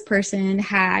 well, this person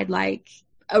had like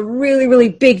a really, really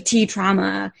big T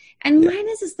trauma. And mine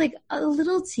is just like a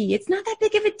little T. It's not that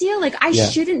big of a deal. Like I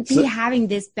shouldn't be having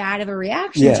this bad of a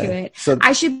reaction to it. So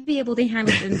I should be able to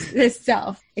handle this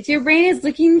self. If your brain is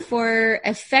looking for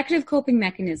effective coping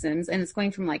mechanisms and it's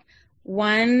going from like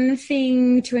one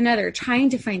thing to another, trying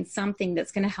to find something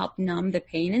that's going to help numb the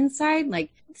pain inside. Like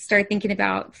start thinking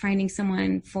about finding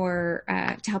someone for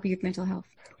to help you with mental health.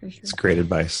 For sure. It's great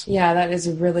advice. Yeah, that is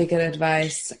really good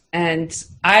advice. And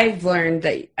I've learned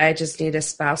that I just need a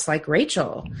spouse like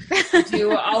Rachel to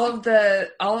do all of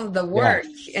the work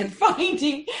and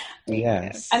finding.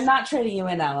 Yes. I'm not trading you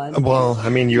in, Ellen. Well, I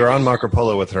mean, you're on Marco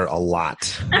Polo with her a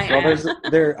lot.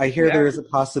 I hear there is a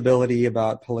possibility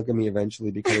about polygamy eventually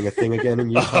becoming a thing again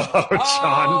in Utah. Oh,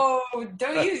 John. Oh,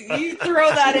 don't you throw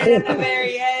that in at the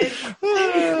very end.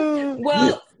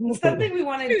 Well, something we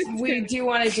do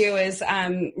want to do is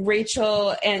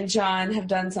Rachel and John have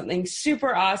done something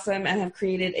super awesome and have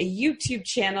created a YouTube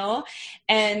channel.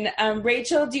 And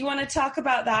Rachel, do you want to talk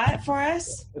about that for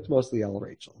us? It's mostly all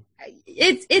Rachel.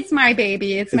 It's my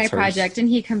baby. It's my hers. project, and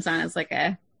he comes on as like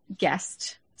a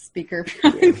guest speaker.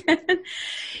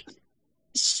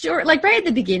 Sure. Like right at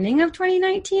the beginning of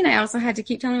 2019, I also had to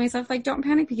keep telling myself, like, don't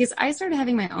panic, because I started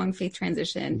having my own faith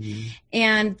transition. Mm-hmm.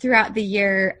 And throughout the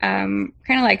year, kind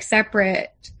of like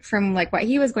separate from like what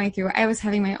he was going through, I was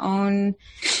having my own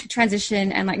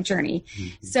transition and like journey.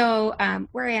 Mm-hmm. So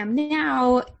where I am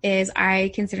now is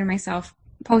I consider myself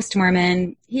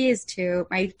post-Mormon. He is too.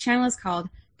 My channel is called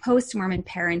Post-Mormon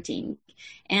Parenting.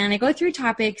 And I go through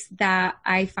topics that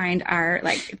I find are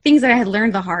like things that I had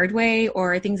learned the hard way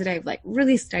or things that I've like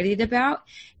really studied about,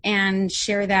 and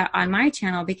share that on my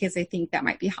channel because I think that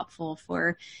might be helpful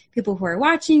for people who are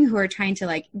watching, who are trying to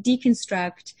like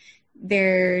deconstruct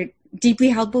their deeply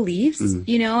held beliefs,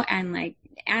 you know, and like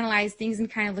analyze things and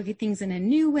kind of look at things in a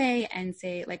new way and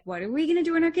say, like, what are we going to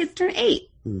do when our kids turn 8?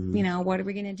 You know, what are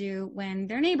we going to do when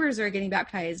their neighbors are getting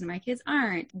baptized and my kids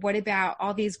aren't? What about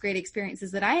all these great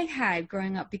experiences that I had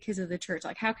growing up because of the church?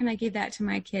 Like, how can I give that to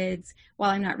my kids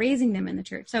while I'm not raising them in the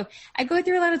church? So I go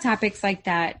through a lot of topics like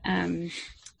that.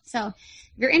 So if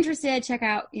you're interested, check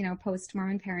out, you know,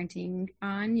 Post-Mormon Parenting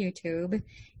on YouTube.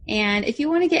 And if you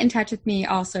want to get in touch with me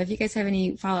also, if you guys have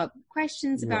any follow-up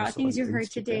questions about things you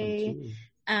heard today,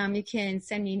 you can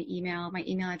send me an email. My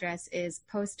email address is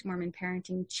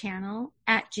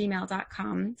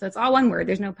postmormonparentingchannel@gmail.com. So it's all one word.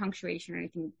 There's no punctuation or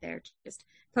anything there. Just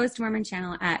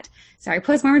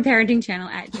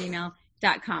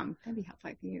postmormonparentingchannel@gmail.com. That'd be helpful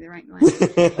if you knew the right one.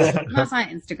 I'm also on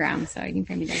Instagram, so you can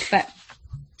find me there. But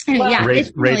anyway, yeah.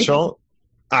 Rachel,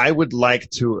 I would like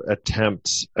to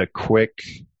attempt a quick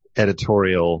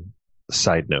editorial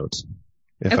side note,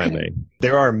 if I may.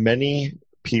 There are many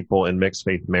people in mixed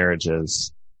faith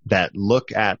marriages that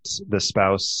look at the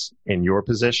spouse in your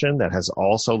position that has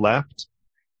also left,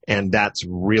 and that's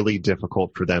really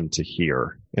difficult for them to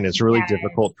hear. And it's really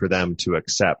difficult for them to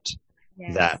accept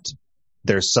that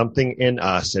there's something in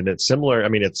us, and it's similar. I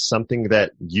mean, it's something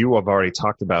that you have already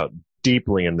talked about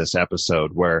deeply in this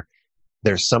episode, where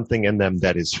there's something in them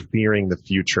that is fearing the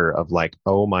future of like,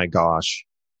 oh my gosh,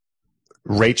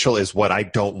 Rachel is what I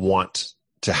don't want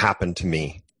to happen to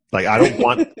me. Like, I don't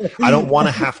want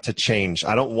to have to change.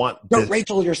 I don't want Don't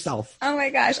Rachel yourself. Oh my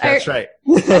gosh. That's right.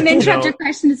 I'm going to interrupt your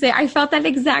question to say, I felt that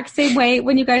exact same way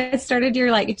when you guys started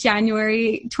your like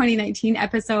January 2019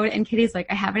 episode, and Kitty's like,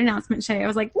 I have an announcement, Shay. I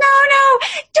was like, no,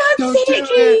 don't say it,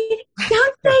 Kitty.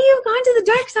 Don't say you've gone to the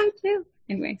dark side too.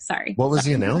 Anyway, sorry. What was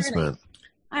the announcement?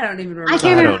 I don't even remember.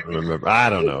 I don't remember. I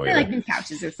don't know. Like new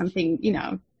couches or something, you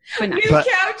know. But new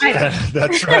couches.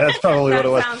 That's right. That's probably what it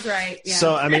was. Sounds right. Yeah.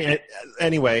 So, I mean,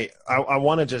 anyway, I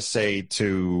want to just say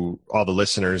to all the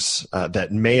listeners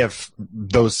that may have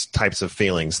those types of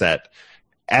feelings that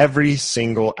every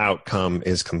single outcome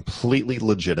is completely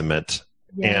legitimate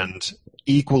and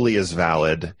equally as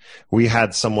valid. We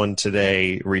had someone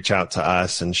today reach out to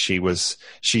us, and she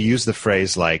used the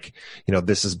phrase like, you know,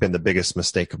 this has been the biggest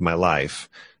mistake of my life.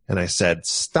 And I said,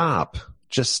 stop,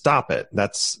 just stop it.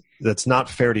 That's not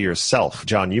fair to yourself.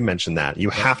 John, you mentioned that. You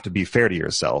have to be fair to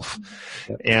yourself.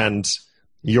 And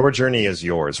your journey is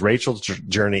yours. Rachel's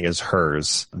journey is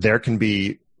hers. There can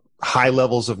be high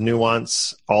levels of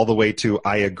nuance all the way to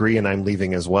I agree and I'm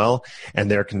leaving as well. And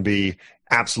there can be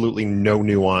absolutely no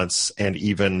nuance and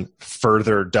even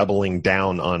further doubling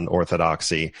down on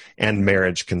orthodoxy, and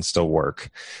marriage can still work.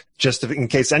 Just in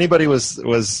case anybody was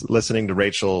listening to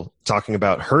Rachel talking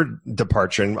about her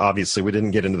departure, and obviously we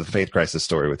didn't get into the faith crisis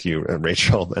story with you,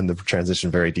 Rachel, and the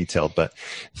transition very detailed, but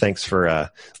thanks for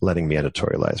letting me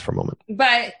editorialize for a moment.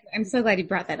 But I'm so glad you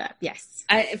brought that up. Yes.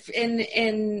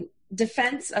 In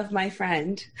defense of my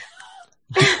friend,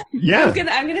 yeah,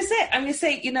 I'm gonna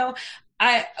say, you know,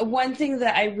 one thing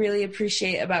that I really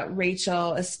appreciate about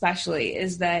Rachel especially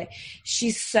is that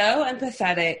she's so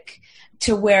empathetic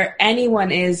to where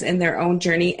anyone is in their own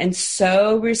journey, and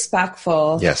so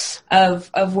respectful Yes.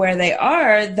 of where they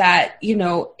are, that, you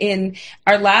know, in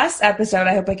our last episode,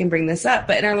 I hope I can bring this up,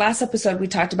 but in our last episode, we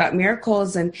talked about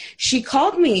miracles, and she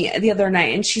called me the other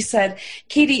night and she said,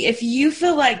 Katie, if you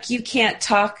feel like you can't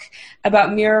talk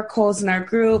about miracles in our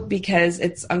group because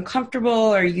it's uncomfortable,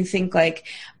 or you think like,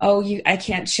 I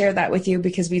can't share that with you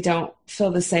because we don't feel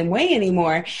the same way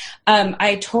anymore,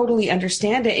 I totally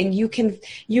understand it. And you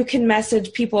can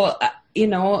message people, you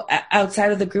know,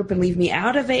 outside of the group and leave me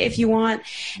out of it if you want.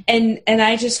 And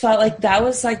I just felt like that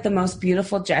was like the most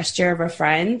beautiful gesture of a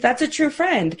friend. That's a true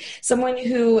friend. Someone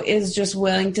who is just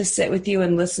willing to sit with you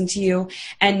and listen to you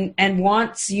and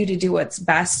wants you to do what's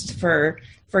best for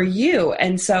you.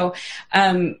 And so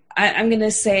I'm going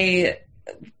to say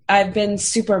I've been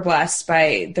super blessed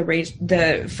by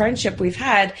the friendship we've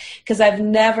had, because I've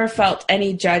never felt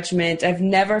any judgment. I've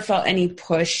never felt any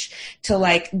push to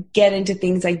like get into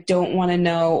things I don't want to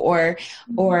know, or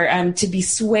to be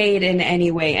swayed in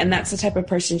any way. And that's the type of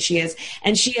person she is.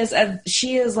 And she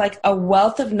is like a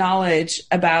wealth of knowledge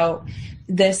about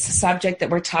this subject that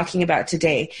we're talking about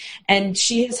today. And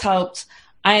she has helped.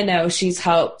 I know she's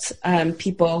helped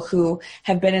people who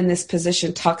have been in this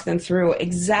position talk them through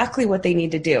exactly what they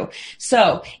need to do.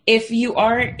 So if you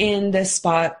are in this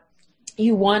spot,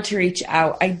 you want to reach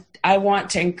out, I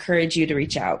want to encourage you to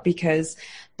reach out, because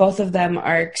both of them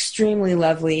are extremely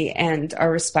lovely and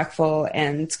are respectful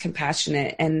and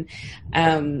compassionate. And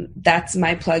that's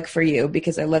my plug for you,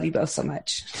 because I love you both so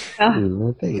much.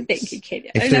 Oh, thank you,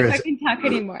 Katie. I don't know if I can talk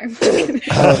anymore.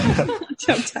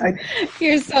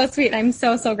 You're so sweet. I'm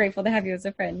so grateful to have you as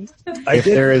a friend. If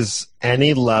there is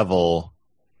any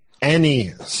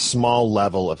small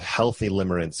level of healthy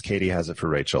limerence, Katie has it for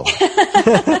Rachel.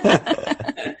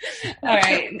 All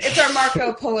right. It's our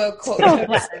Marco Polo quote.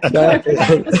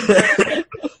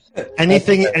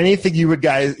 Anything you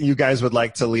guys would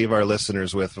like to leave our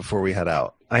listeners with before we head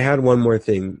out? I had one more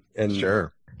thing. And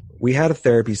sure. We had a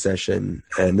therapy session,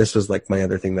 and this was like my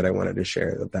other thing that I wanted to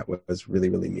share that was really,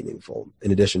 really meaningful,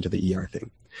 in addition to the ER thing.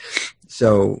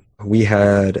 So we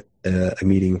had a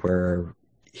meeting where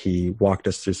he walked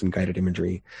us through some guided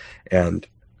imagery, and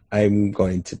I'm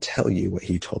going to tell you what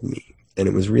he told me. And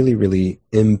it was really, really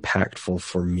impactful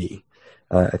for me.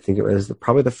 I think it was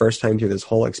probably the first time through this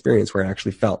whole experience where I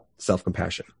actually felt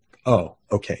self-compassion. Oh,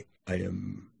 okay. I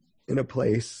am in a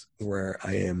place where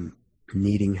I am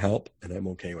needing help, and I'm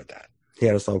okay with that. He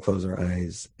had us all close our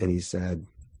eyes, and he said,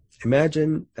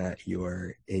 imagine that you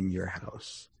are in your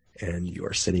house and you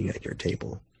are sitting at your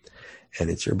table, and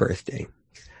it's your birthday.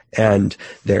 And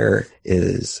there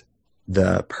is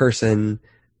the person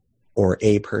or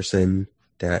a person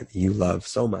that you love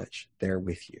so much there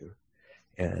with you.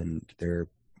 And they're,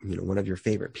 you know, one of your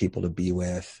favorite people to be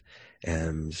with.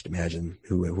 And just imagine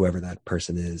whoever that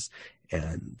person is.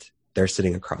 And they're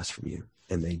sitting across from you.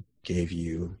 And they gave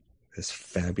you this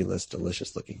fabulous,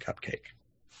 delicious looking cupcake.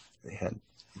 They had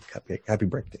cupcake, happy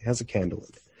birthday. It has a candle in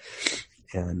it.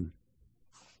 And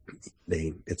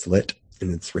it's lit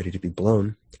and it's ready to be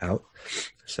blown out.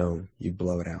 So you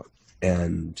blow it out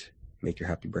and make your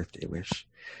happy birthday wish.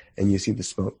 And you see the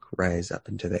smoke rise up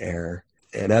into the air.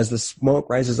 And as the smoke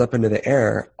rises up into the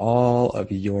air, all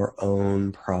of your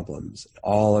own problems,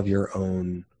 all of your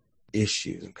own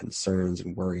issues and concerns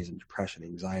and worries and depression,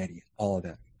 anxiety, all of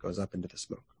that goes up into the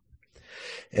smoke.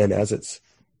 And as it's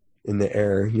in the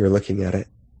air, you're looking at it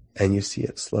and you see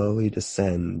it slowly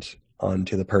descend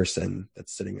onto the person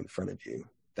that's sitting in front of you,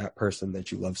 that person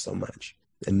that you love so much.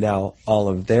 And now all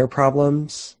of their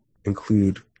problems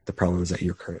include the problems that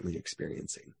you're currently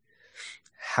experiencing.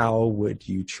 How would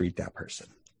you treat that person?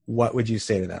 What would you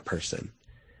say to that person?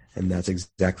 And that's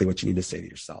exactly what you need to say to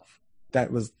yourself.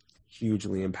 That was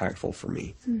hugely impactful for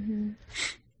me. Mm-hmm.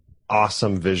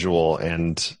 Awesome visual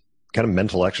and kind of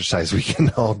mental exercise we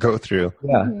can all go through.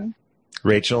 Yeah. Mm-hmm.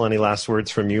 Rachel, any last words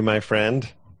from you, my friend?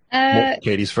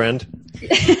 Katie's friend?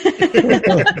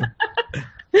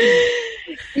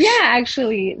 Yeah,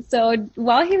 actually. So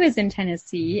while he was in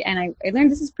Tennessee, and I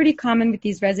learned this is pretty common with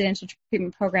these residential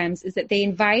treatment programs, is that they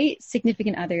invite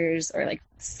significant others or like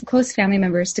close family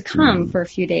members to come for a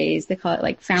few days. They call it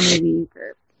like family week,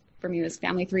 or for me it was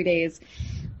family 3 days.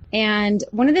 And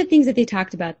one of the things that they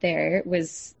talked about there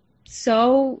was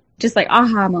so just like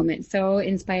aha moment, so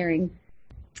inspiring.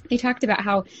 They talked about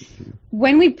how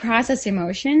when we process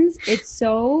emotions, it's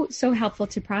so helpful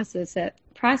to process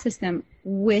them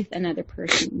with another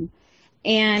person.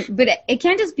 But it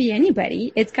can't just be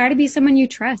anybody. It's got to be someone you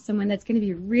trust, someone that's going to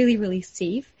be really, really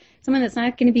safe, someone that's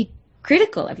not going to be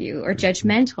critical of you or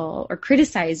judgmental or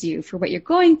criticize you for what you're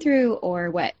going through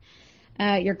or what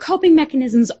your coping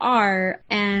mechanisms are,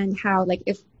 and how, like,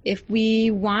 if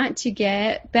we want to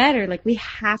get better, like, we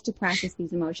have to practice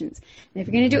these emotions. And if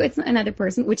you're going to do it with another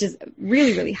person, which is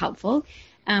really, really helpful,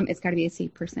 it's got to be a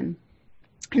safe person.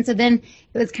 And so then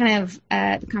it was kind of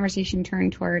the conversation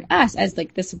turned toward us as,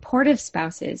 like, the supportive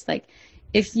spouses. Like,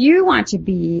 if you want to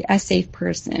be a safe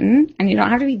person, and you don't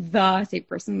have to be the safe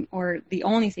person or the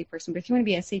only safe person, but if you want to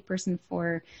be a safe person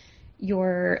for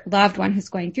your loved one who's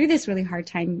going through this really hard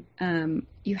time,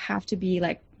 you have to be,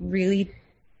 like, really,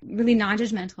 really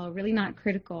non-judgmental, really not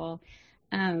critical,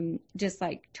 just,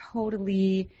 like,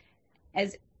 totally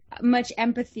as much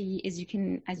empathy as you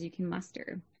can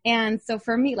muster. And so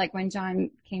for me, like, when John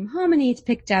came home and he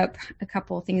picked up a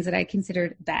couple of things that I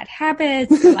considered bad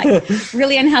habits, or, like,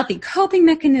 really unhealthy coping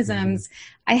mechanisms,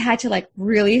 I had to, like,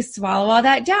 really swallow all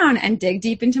that down and dig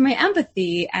deep into my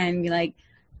empathy and be like,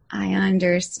 I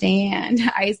understand.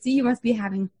 I see you must be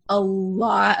having a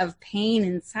lot of pain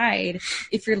inside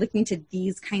if you're looking to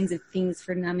these kinds of things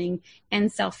for numbing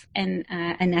and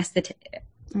anesthetizing.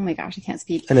 Oh my gosh, I can't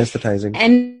speak. Anesthetizing.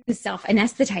 And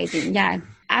self-anesthetizing, yeah.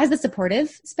 As the supportive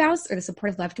spouse or the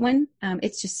supportive loved one,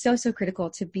 it's just so, so critical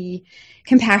to be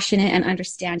compassionate and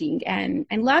understanding and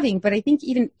loving. But I think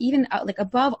even like,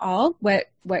 above all, what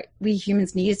we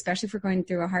humans need, especially if we're going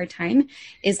through a hard time,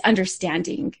 is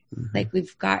understanding. Mm-hmm. Like,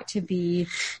 we've got to be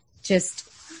just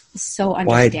so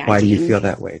understanding. Why do you feel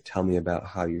that way? Tell me about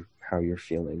how you're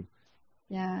feeling.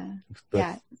 Yeah.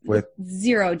 With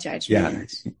zero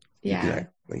judgment. Yeah. Exactly.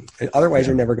 Otherwise,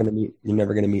 you're never going to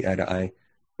meet eye to eye.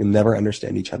 You'll never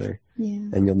understand each other,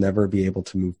 and you'll never be able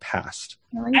to move past.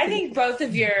 I think both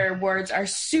of your words are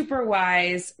super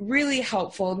wise, really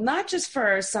helpful, not just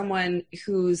for someone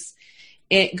who's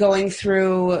going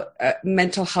through a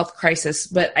mental health crisis,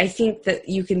 but I think that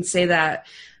you can say that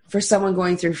for someone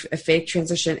going through a faith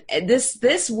transition.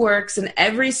 This works in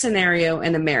every scenario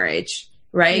in a marriage.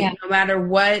 Right? Yeah. No matter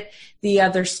what the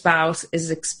other spouse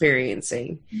is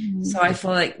experiencing. Mm-hmm. So I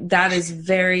feel like that is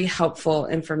very helpful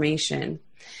information.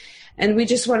 And we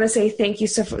just want to say thank you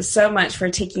so much for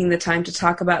taking the time to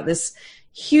talk about this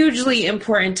hugely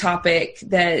important topic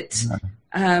that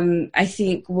I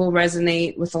think will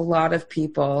resonate with a lot of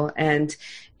people. And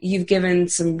you've given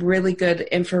some really good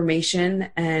information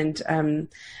and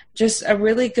just a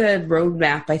really good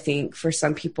roadmap, I think, for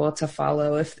some people to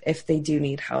follow if they do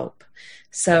need help.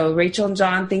 So Rachel and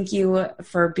John, thank you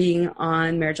for being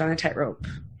on Marriage on a Tightrope.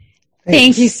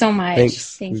 Thank you so much.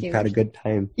 Thanks. Thank you. We've had a good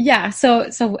time. Yeah, so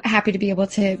happy to be able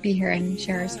to be here and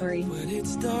share our story. When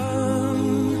it's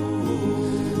done,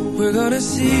 we're gonna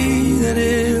see that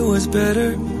it was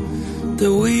better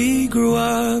that we grew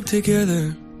up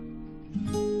together.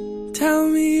 Tell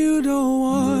me you don't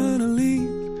wanna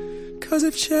leave, 'cause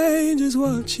if change is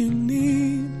what you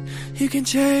need, you can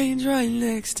change right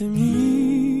next to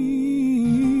me.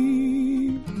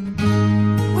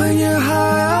 When you're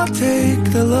high, I'll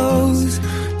take the lows.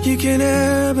 You can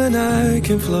ebb and I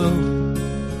can flow.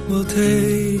 We'll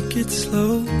take it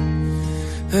slow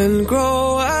and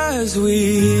grow as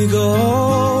we go.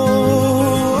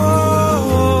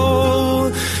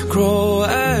 Grow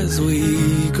as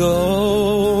we go.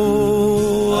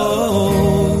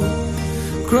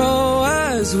 Grow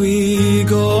as we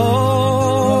go.